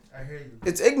say? I hear you.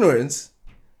 It's ignorance.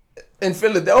 In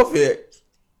Philadelphia,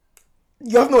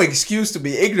 you have no excuse to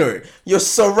be ignorant. You're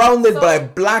surrounded So- by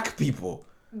black people.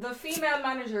 The female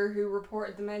manager who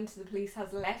reported the men to the police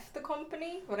has left the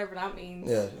company, whatever that means.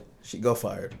 Yeah, she got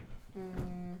fired.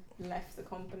 Left the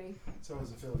company. So it's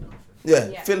in Philadelphia.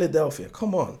 Yeah. Philadelphia.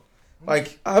 Come on.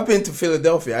 Like, I've been to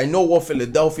Philadelphia. I know what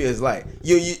Philadelphia is like.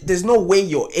 There's no way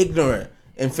you're ignorant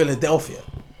in Philadelphia.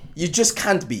 You just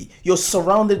can't be. You're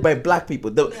surrounded by black people.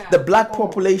 The black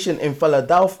population in I don't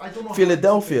know how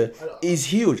Philadelphia to say it. is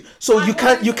huge. So And you what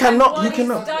cannot.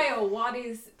 is, what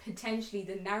is potentially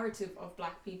the narrative of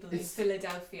black people in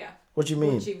Philadelphia? What do you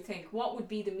mean? Would you think? What would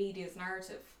be the media's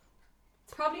narrative?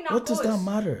 It's probably not What does good. that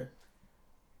matter?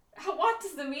 What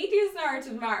does the media's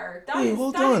narrative matter? That Wait, is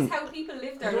hold that on. is how people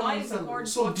live I their don't lives understand. according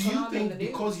to So what's do going you on in think the news.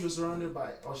 because you're surrounded by,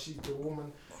 or she's the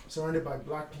woman surrounded by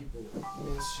black people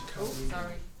means she can't Oh, be?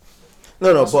 sorry.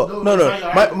 No, Also, but no, no.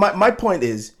 I- My point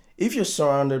is, if you're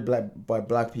surrounded by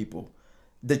black people,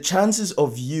 the chances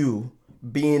of you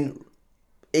being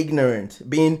ignorant,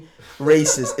 being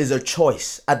racist, is a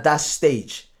choice at that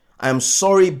stage. I'm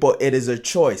sorry, but it is a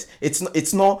choice.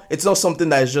 It's not something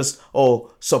that is just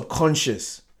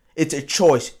subconscious. It's a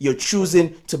choice. You're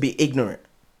choosing to be ignorant.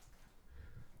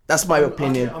 That's my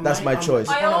opinion. Okay, That's my choice.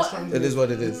 the point I was trying to It make- is what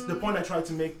it is. The point I tried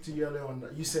to make to you earlier on,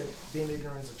 that you said being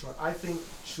ignorant is a choice. I think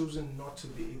choosing not to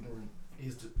be ignorant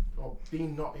or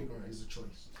being not ignorant is a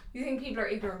choice. You think people are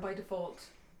ignorant by default?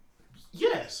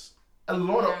 Yes. A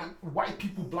lot Yeah. of white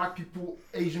people, black people,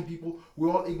 Asian people,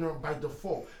 we're all ignorant by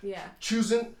default. Yeah.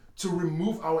 Choosing to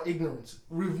remove our ignorance,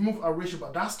 remove our racial,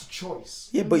 but that's the choice.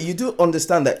 Yeah, but you do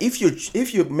understand that if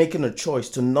you're making a choice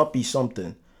to not be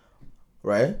something,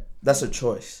 right? That's a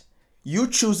choice. You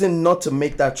choosing not to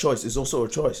make that choice is also a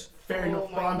choice. Fair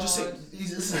enough, but I'm just saying.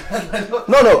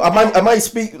 No. I might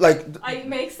speak like. It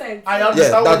makes sense. I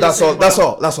understand. Yeah, that's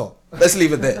all. Let's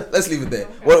leave it there.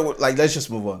 Okay. Let's just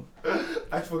move on.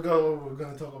 I forgot what we were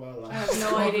gonna talk about. I have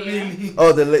no idea.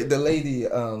 Oh, the lady,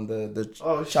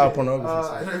 the child pornography.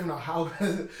 I don't even know how.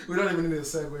 We don't even need a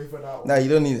segue for that one. Nah, you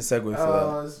don't need a segue for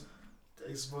that.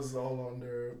 I suppose it's all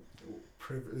under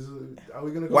privilege. Are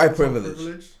we gonna go White privilege?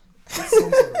 It's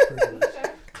some sort of privilege.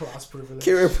 Class privilege.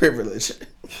 Career privilege.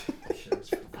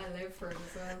 I live for it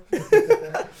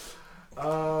as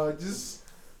well. Just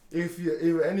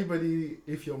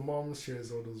if your mom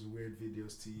shares all those weird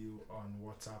videos to you on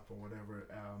WhatsApp or whatever,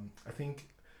 I think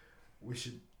we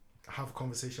should have a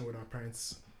conversation with our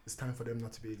parents. It's time for them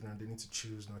not to be ignorant. They need to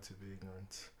choose not to be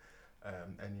ignorant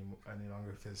any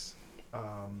longer, because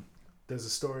there's a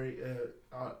story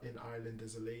in Ireland.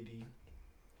 There's a lady.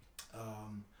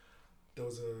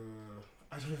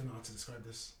 I don't even know how to describe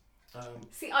this.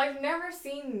 See, I've never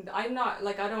seen. I'm not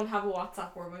like I don't have a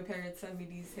WhatsApp where my parents send me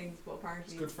these things, but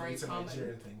apparently it's very common. It's a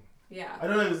Nigerian thing. Yeah. I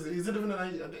don't know. Is it even a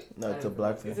Nigerian thing? No, it's a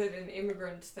black thing. Is it an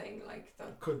immigrant thing like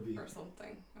that? Could be. Or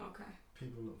something. Okay.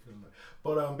 People don't feel that.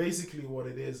 But basically what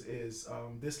it is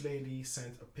this lady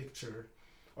sent a picture,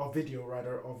 or video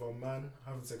rather, of a man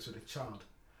having sex with a child.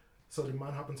 So the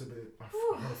man happened to be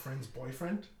her friend's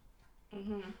boyfriend.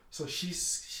 Mm-hmm. So she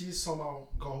somehow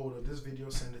got hold of this video,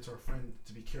 sent it to her friend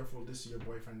to be careful. This your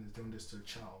boyfriend is doing this to a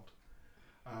child.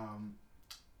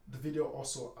 The video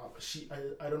also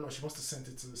I don't know, she must have sent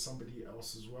it to somebody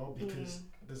else as well, because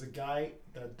there's a guy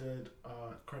that did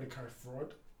credit card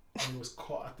fraud and he was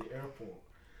caught at the airport.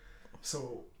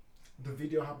 So the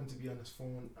video happened to be on his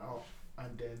phone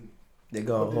and then they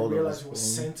realized it was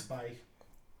sent by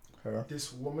her,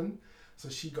 this woman. So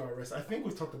she got arrested. I think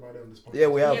we've talked about it on this podcast. Yeah,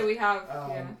 we have. Yeah, we have.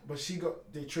 But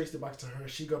they traced it back to her.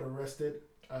 She got arrested.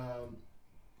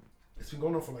 It's been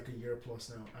going on for like a year plus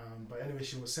now. But anyway,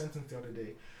 she was sentenced the other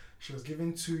day. She was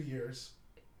given 2 years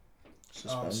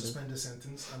suspended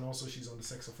sentence, and also she's on the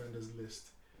sex offenders list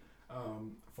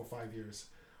for 5 years.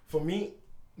 For me,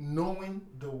 knowing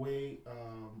the way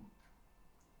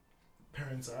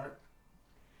parents are,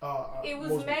 it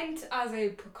was meant as a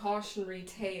precautionary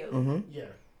tale. Mm-hmm. Yeah.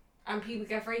 And people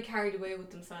get very carried away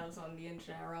with themselves on the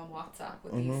internet or on WhatsApp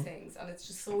with these things, and it's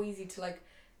just so easy to like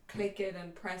click it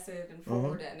and press it and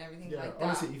forward it and everything like that.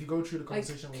 Honestly, if you go through the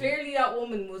conversation, clearly that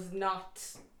woman was not,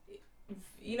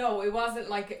 it wasn't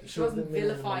like she wasn't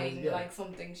vilifying like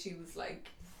something. She was like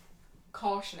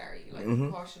cautionary, like a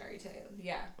cautionary tale.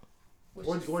 Yeah.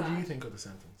 What do you think of the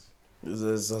sentence?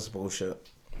 That's bullshit.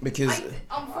 Because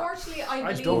unfortunately,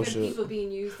 I believe in people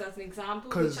being used as an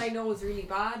example, which I know is really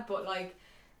bad, but like.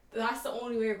 That's the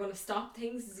only way you're going to stop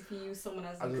things is if you use someone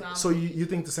as an example. So you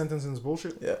think the sentencing is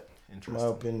bullshit? Yeah. Interesting.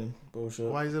 My opinion, bullshit.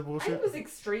 Why is it bullshit? I think it was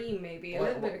extreme, maybe a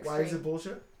little bit extreme. Why is it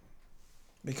bullshit?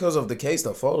 Because of the case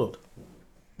that followed.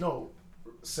 No,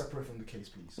 separate from the case,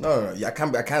 please. No.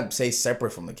 I can't say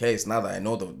separate from the case now that I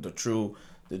know the true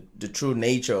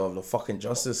nature of the fucking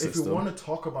justice system. If you want to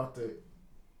talk about the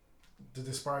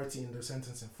disparity in the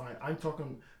sentencing, fine. I'm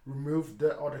talking remove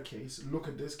the other case. Look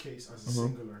at this case as a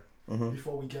singular.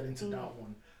 Before we get into that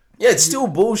one. Yeah, it's still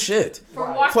bullshit.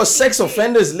 For sex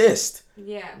offenders list.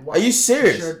 Yeah. Are you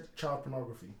serious? She shared child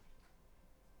pornography.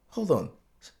 Hold on.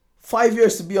 5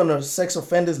 years to be on a sex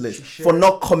offenders list for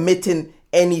not committing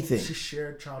anything. She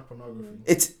shared child pornography.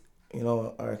 It's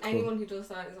all right, cool. Anyone who does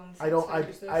that is on the sex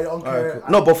offenders list. I don't care. Right,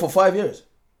 cool. No, but for 5 years.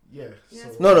 Yeah.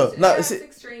 No. That's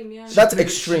extreme. Yeah. That's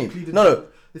extreme. No.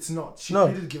 It's not. She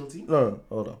pleaded guilty. No.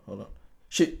 Hold on.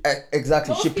 She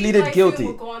exactly. Most she pleaded guilty.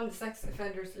 Will go on the sex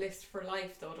offenders list for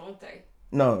life, though, don't they?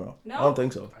 No. I don't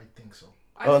think so. I think so.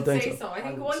 I don't think so. I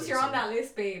think once you're on that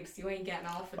list, babes, you ain't getting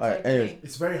off it. Alright, anyways.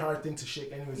 It's a very hard thing to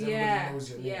shake. Anyways, everybody knows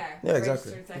your name. Yeah,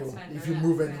 exactly. If you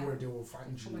move anywhere, they will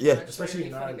find you. Yeah. Especially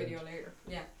in Ireland. Video later.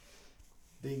 Yeah.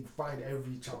 They find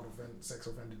every sex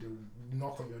offender. They will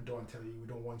knock on your door and tell you we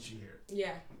don't want you here.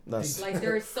 Yeah. That's like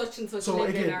there is such and such so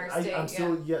again, in our state. I'm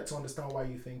still yet to understand why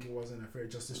you think it wasn't a fair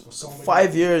justice for somebody.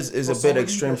 5 years is a bit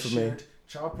extreme for me.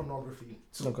 Child pornography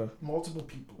to multiple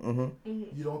people.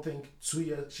 You don't think 2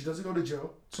 years? She doesn't go to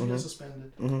jail. 2 years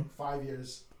suspended. 5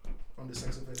 years on the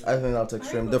sex offender. I think that's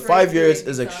extreme. The 5 years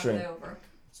is extreme.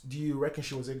 Do you reckon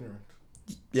she was ignorant?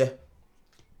 Yeah.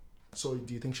 So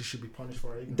do you think she should be punished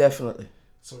for her ignorance? Definitely.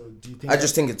 So do you think? I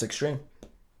just think it's extreme.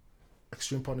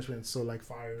 extreme punishment, so like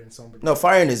firing somebody. No,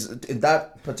 firing is in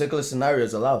that particular scenario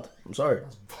is allowed. I'm sorry.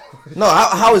 No,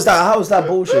 how is that? How is that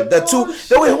bullshit? They're two.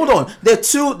 Wait, hold on. They're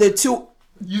two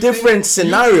different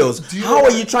scenarios. How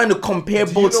are you trying to compare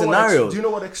both scenarios? Do you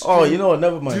know what extreme? Oh, you know what?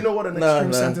 Never mind. Do you know what an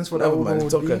extreme sentence for that woman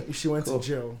would be if she went Cool. to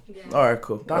jail? Yeah. All right,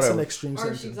 cool. That's Whatever. an extreme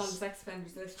Or she's on the sentence. sex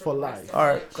offenders list For the life. rest of All her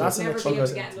right, life. that's She'll an never be able to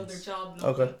extreme get another sentence.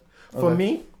 job. Okay. For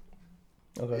me,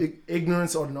 Okay.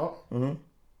 ignorance or not,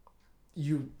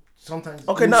 you sometimes.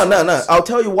 Okay, no. I'll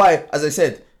tell you why. As I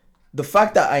said, the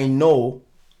fact that I know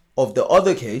of the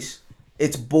other case,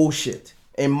 it's bullshit.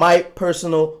 In my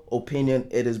personal opinion,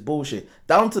 it is bullshit.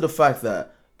 Down to the fact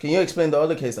that, can you explain the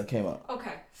other case that came out?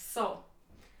 Okay, so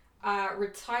a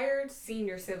retired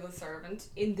senior civil servant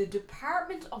in the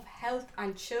Department of Health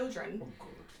and Children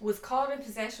was caught in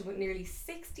possession with nearly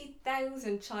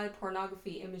 60,000 child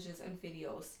pornography images and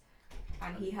videos,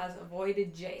 and he has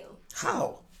avoided jail.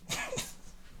 How?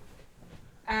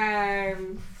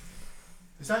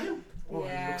 Is that him? Oh,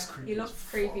 Yeah, he looks creepy. he looks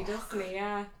creepy, doesn't he?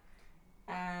 Yeah.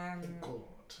 God.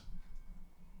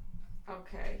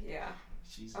 Okay, yeah.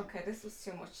 Jesus. Okay, this was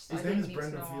too much. His I name didn't is need to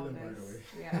Brendan know all Phelan, by the this. way.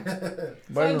 Yeah. So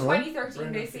in Brendan what? 2013,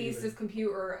 Brendan they seized Phelan. his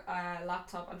computer,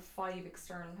 laptop, and 5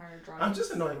 external hard drives. I'm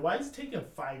just annoyed. Why is it taking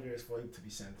 5 years for it to be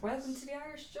sentenced? Welcome to the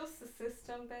Irish justice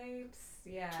system, babes.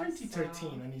 Yeah. 2013, so-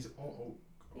 and he's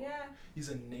yeah. he's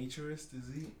a naturist,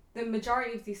 is he? The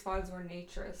majority of these files were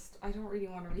naturist. I don't really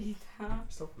want to read that.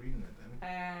 Stop reading it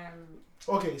then.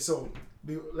 Um. Okay, so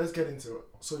let's get into it.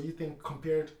 So you think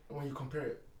when you compare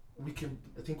it,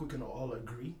 I think we can all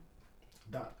agree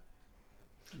that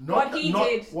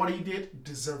What he did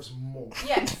deserves more.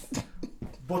 Yes.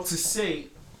 But to say,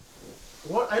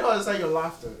 what I know is that your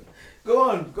laughter. Go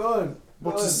on.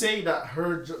 But to say that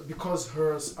because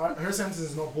her sentence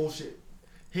is not bullshit,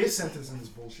 his sentence is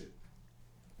bullshit.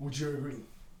 Would you agree?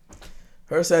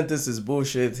 Her sentence is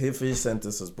bullshit. If his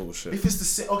sentence is bullshit. If it's the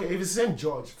same, okay, if it's the same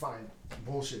judge, fine,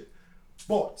 bullshit.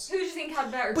 But Who do you think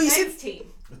had better But you see- defense team?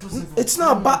 it doesn't. It's not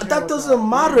I don't about care that. about Doesn't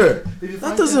matter. If you That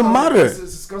find doesn't out, matter. It's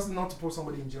disgusting not to put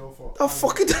somebody in jail for. That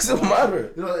fucking doesn't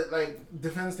matter. You know, like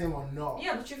defense team or not.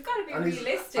 Yeah, but you've got to be And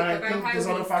realistic and I about think how there's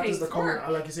other these factors things that come in, work.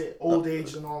 like you say, old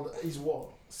age and all that. He's what,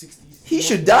 60s? He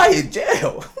should die in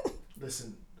jail.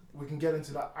 Listen, we can get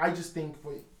into that. I just think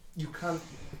you can't.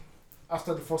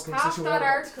 After the first Half conversation, that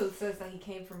article says that he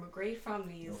came from a great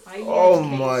family, he's highly Oh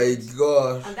educated. my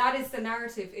god. And that is the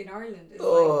narrative in Ireland. It's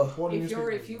Oh. What like,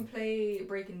 newspaper if is you it? play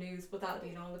breaking news, but that'll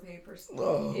be in all the papers.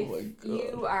 Oh if my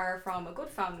god. you are from a good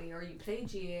family, or you play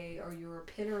GA, or you're a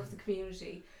pillar of the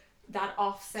community, that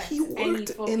offsets He any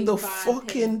worked fucking in the bad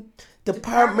fucking thing.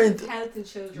 department. of Health and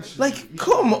Children. Like,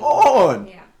 come on.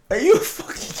 Yeah. Are you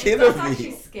fucking That's kidding actually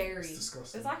me? scary. It's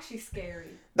disgusting. It's actually scary.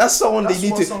 That's someone That's they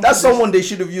need what to. some That's people someone they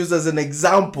should have used as an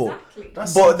example. Exactly.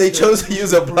 That's But they something chose that to they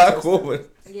use should a black protest. woman.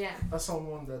 Yeah. That's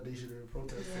someone that they should be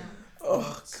protesting. Yeah.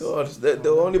 Oh god, they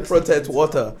only protect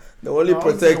water. They only I was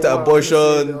protect saying,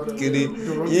 abortion. well, Kiddie.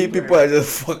 the rugby You player. people are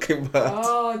just fucking bad.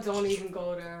 Oh, don't even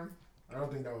go there. I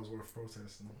don't think that was worth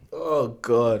protesting. Oh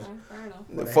god. Fair enough.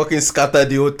 They fucking scattered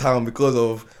the whole town because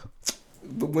of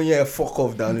when you fuck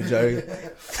off down the Jerry.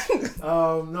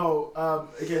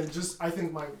 Again, just I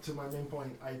think my main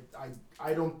point,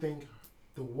 I don't think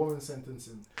the woman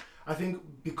sentencing. I think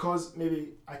because maybe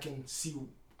I can see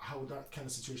how that kind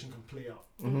of situation can play out.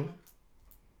 Mm-hmm.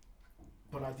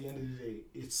 But at the end of the day,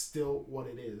 it's still what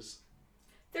it is.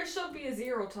 There should be a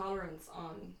zero tolerance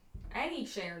on any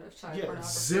sharing of child Yeah,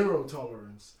 pornography. zero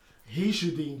tolerance. He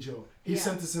should be in jail. His Yeah.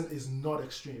 sentencing is not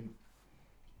extreme.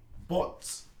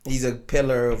 But He's a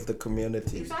pillar of the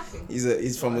community. Exactly.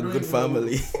 He's from I a don't good even know who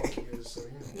family. the fuck he is, so,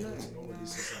 you know, No, it's nobody's no.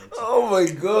 society. Oh my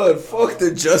god, fuck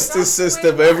the justice That's the way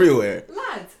system it works. everywhere.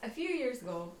 Lads, a few years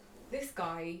ago, this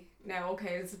guy, now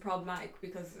okay, it's problematic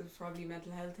because it's probably a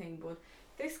mental health thing, but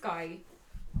this guy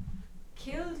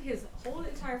killed his whole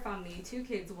entire family, 2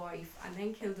 kids, wife, and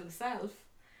then killed himself.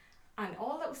 And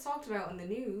all that was talked about in the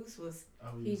news was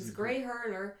he was a grey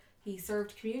hurler, he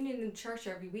served communion in the church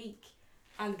every week,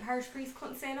 and the parish priest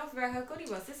couldn't say enough about how good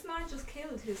he was. This man just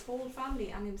killed his whole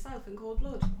family and himself in cold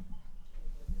blood.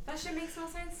 That shit makes no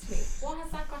sense to me. What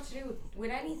has that got to do with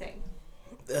anything?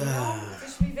 You know? It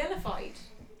should be vilified.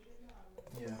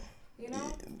 Yeah. You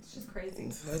know? It's just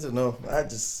crazy. I don't know.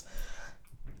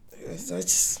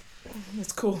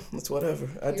 It's cool. It's whatever.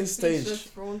 At You're this stage, speechless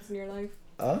for once in your life.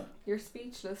 huh? You're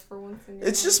speechless for once in your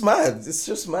It's life. just mad. It's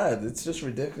just mad. It's just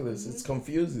ridiculous. It's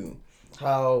confusing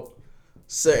how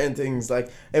certain things, like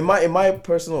in my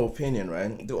personal opinion,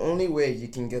 right? The only way you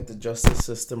can get the justice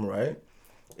system right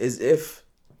is if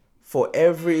for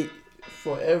every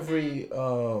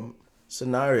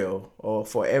scenario or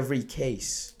for every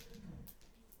case,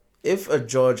 if a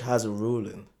judge has a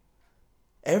ruling,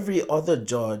 every other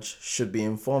judge should be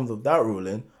informed of that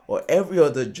ruling, or every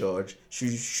other judge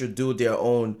should do their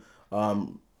own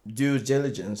due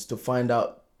diligence to find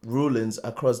out rulings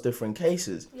across different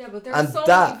cases. Yeah, but there's so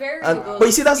many variables. But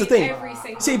you see, that's the thing.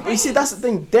 You see, that's the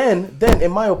thing. Then,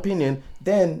 in my opinion,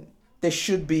 then there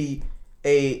should be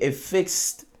a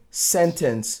fixed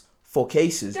sentence for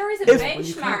cases. There is a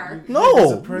benchmark.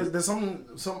 No. There's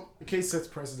some case sets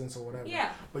precedents or whatever.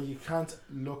 Yeah. But you can't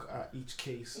look at each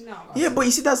case. No. Yeah, but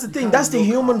you see, that's the thing. That's the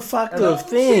human factor of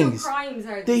things. No two crimes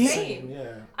are the same.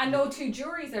 Yeah. And no two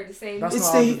juries are the same.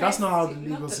 That's not how the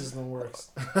legal system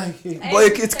works. But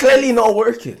it's clearly not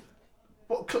working.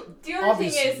 The other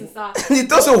thing is that it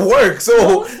doesn't work,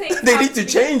 so they need to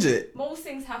change it. Most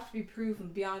things have to be proven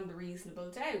beyond a reasonable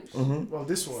doubt. Mm-hmm. Well,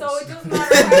 this was. So it doesn't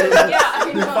matter. Yeah,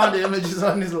 I They found the images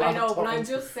on his laptop. I know, but I'm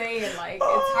just saying, like,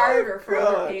 it's harder for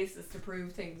other cases to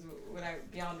prove things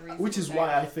without beyond a reasonable Which is doubt.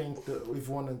 why I think that we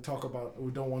want to talk about.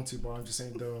 We don't want to, but I'm just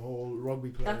saying the whole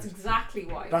rugby players. That's exactly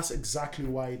why. That's exactly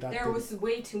why there was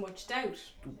way too much doubt.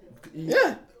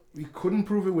 Yeah. We couldn't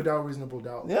prove it without reasonable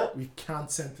doubt. Yeah. We can't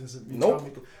sentence it.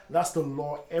 Nope. That's the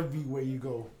law everywhere you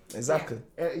go. Exactly.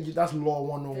 That's law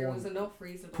 101. There was enough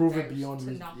reasonable Prove doubt it beyond to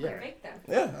reason. not Yeah. convict them.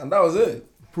 Yeah, and that was it.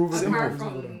 Prove it Apart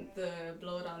reasonable from doubt. the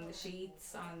blood on the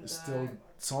sheets and Still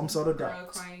some sort of girl doubt.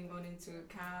 crying going into a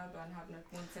cab and having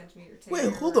a 1 centimeter tear.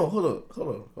 Wait, hold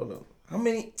on. How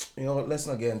many? Let's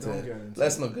not get into Don't it. get into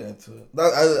Let's it. not get into it.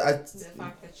 That The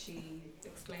fact that she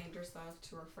explained herself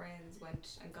to her friends,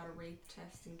 went and got a rape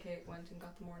test in Kate, went and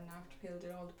got the morning after pill,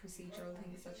 did all the procedural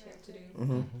things that she had to do.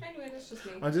 Mm-hmm. Anyway, that's just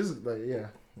me. I just like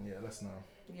let's not.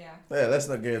 Yeah. Yeah, let's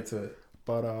not get into it.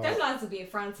 But Them lads will be in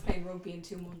France playing rugby in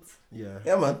 2 months. yeah,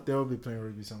 man. they will be playing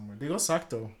rugby somewhere. They got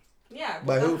sacked though. Yeah.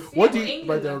 By But who? that's- What yeah, do but you- England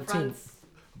by their and team? France.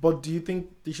 But do you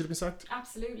think they should have been sacked?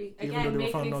 Absolutely. Even though Again, they were make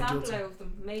an found not example guilty. out of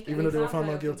them. Make Even an though they were example found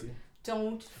not out of them. guilty.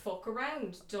 Don't fuck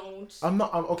around. Don't. I'm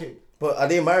okay. But are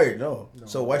they married? No. No.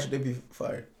 So why should they be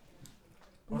fired?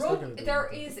 What's that gonna do? There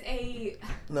is a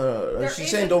No. there She's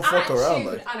is saying an don't fuck around,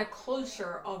 attitude like, and a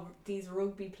culture of these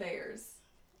rugby players.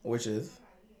 which is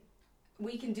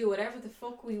We can do whatever the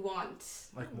fuck we want.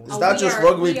 Like most Is And that we just are-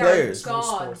 rugby we are players? most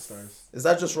sports gods. stars. Is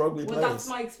that just rugby Well, players? that's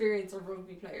my experience of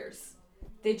rugby players.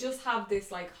 They just have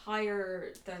this like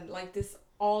higher than like this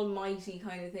almighty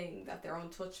kind of thing that they're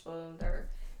untouchable and they're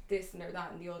this and they're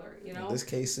that and the other. You know. This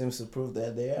case seems to prove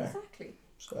that they are. Exactly.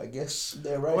 So I guess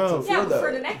they're right Well, to feel Yeah, but that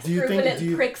for the way. next Do you group of think- little do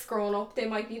you- pricks growing up, they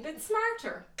might be a bit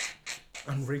smarter.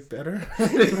 And rate better.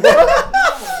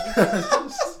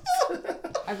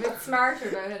 A bit smarter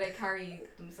about how they carry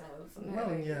themselves. And how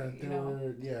Well, they, yeah, you know.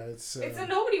 it's. It's a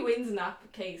nobody wins in that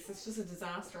case. It's just a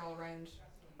disaster all round.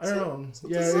 I don't know. It's a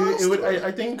Yeah, it would. I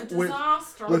A think with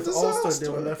disaster. with Ulster, they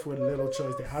disaster. were left with little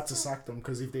choice. They had to sack them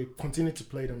because if they continued to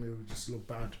play them, it would just look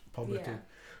bad publicly. Yeah.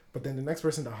 But then the next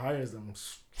person that hires them,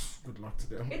 good luck to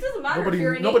them. It doesn't matter if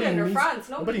you're in England or France.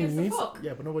 Nobody gives a needs. fuck.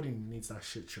 Yeah, but nobody needs that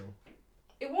shit show.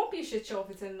 It won't be a shit show if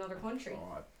it's in another country.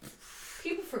 Oh,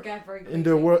 People forget very quickly.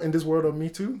 in this world of Me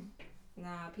Too.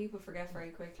 Nah, people forget very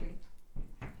quickly.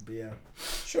 But yeah.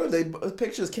 Sure,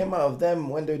 pictures came out of them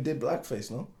when they did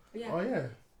blackface, no? Yeah. Oh yeah.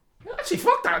 Actually,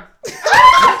 fuck that.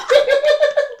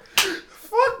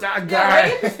 Fuck that Yeah, guy.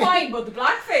 rape is fine, but the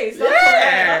blackface, Yeah.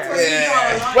 that's where you draw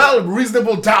a line. Well,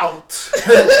 reasonable doubt.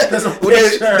 There's a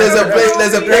picture. There's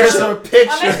a There's picture.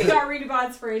 Unless you got really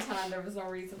bad spray tan, there was no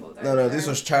reasonable doubt. No, there. this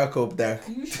was charcoal dark.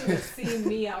 You should have seen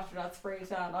me after that spray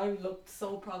tan. I looked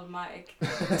so problematic.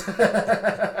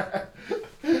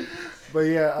 But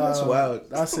yeah, That's wild.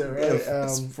 That's it, right?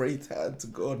 Spray tan to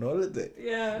go on holiday.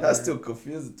 Yeah. That's still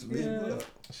confusing to me. Yeah. But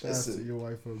Shout out to listen, your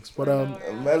white folks. But I know,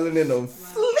 yeah. melanin on Mad.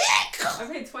 flick. I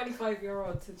paid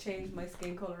 €25 to change my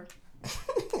skin colour.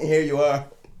 Here you are.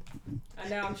 And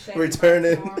now I'm shedding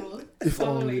Returning. back to normal. if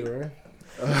Slowly. only, right?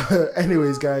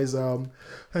 Anyways, guys,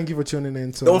 thank you for tuning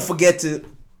in. To Don't forget to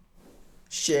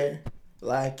share,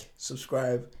 like,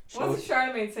 subscribe. What does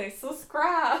Charlemagne say?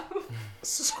 Subscribe.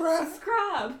 Subscribe.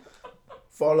 Subscribe.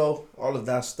 Follow all of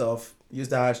that stuff. Use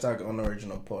the hashtag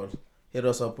 #OnOriginalPod. Hit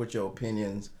us up with your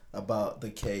opinions about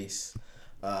the case.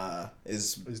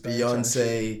 Is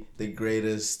Beyonce the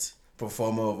greatest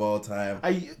performer of all time?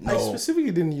 I No. specifically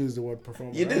didn't use the word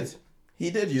performer. You right? did. He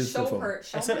did use Show performer. her.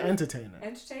 Show I said her. entertainer.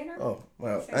 Entertainer? Oh,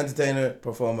 well, Same. entertainer,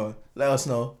 performer. Let us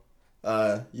know.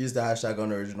 Use the hashtag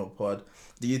 #OnOriginalPod.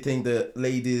 Do you think the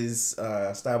lady's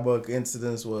Starbucks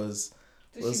incident was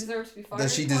Does she deserve to be fired?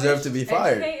 does she deserve to be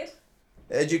fired? Educated?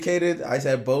 educated? I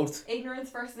said both. Ignorance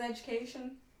versus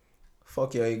education.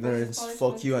 Fuck your ignorance. Versus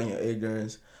Fuck you and your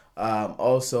ignorance.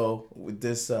 Also, with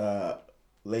this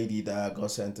lady that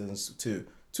got sentenced to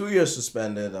 2 years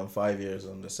suspended and 5 years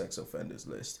on the sex offenders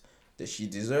list. Did she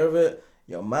deserve it?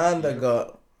 Your man that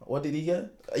got, what did he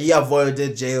get? He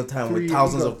avoided jail time with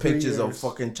thousands of pictures of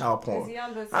fucking child porn.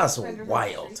 That's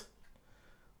wild.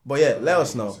 But yeah, let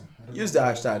us know. Use the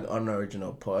hashtag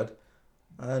unoriginalpod.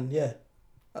 And yeah,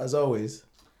 as always.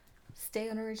 Stay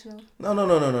unoriginal.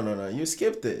 No. You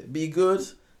skipped it. Be good.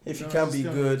 If you can't be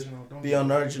good, be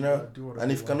unoriginal.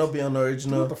 And if you cannot be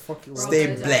unoriginal,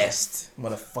 stay blessed,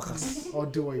 motherfuckers. Or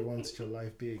do what you want to your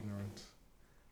life, be ignorant.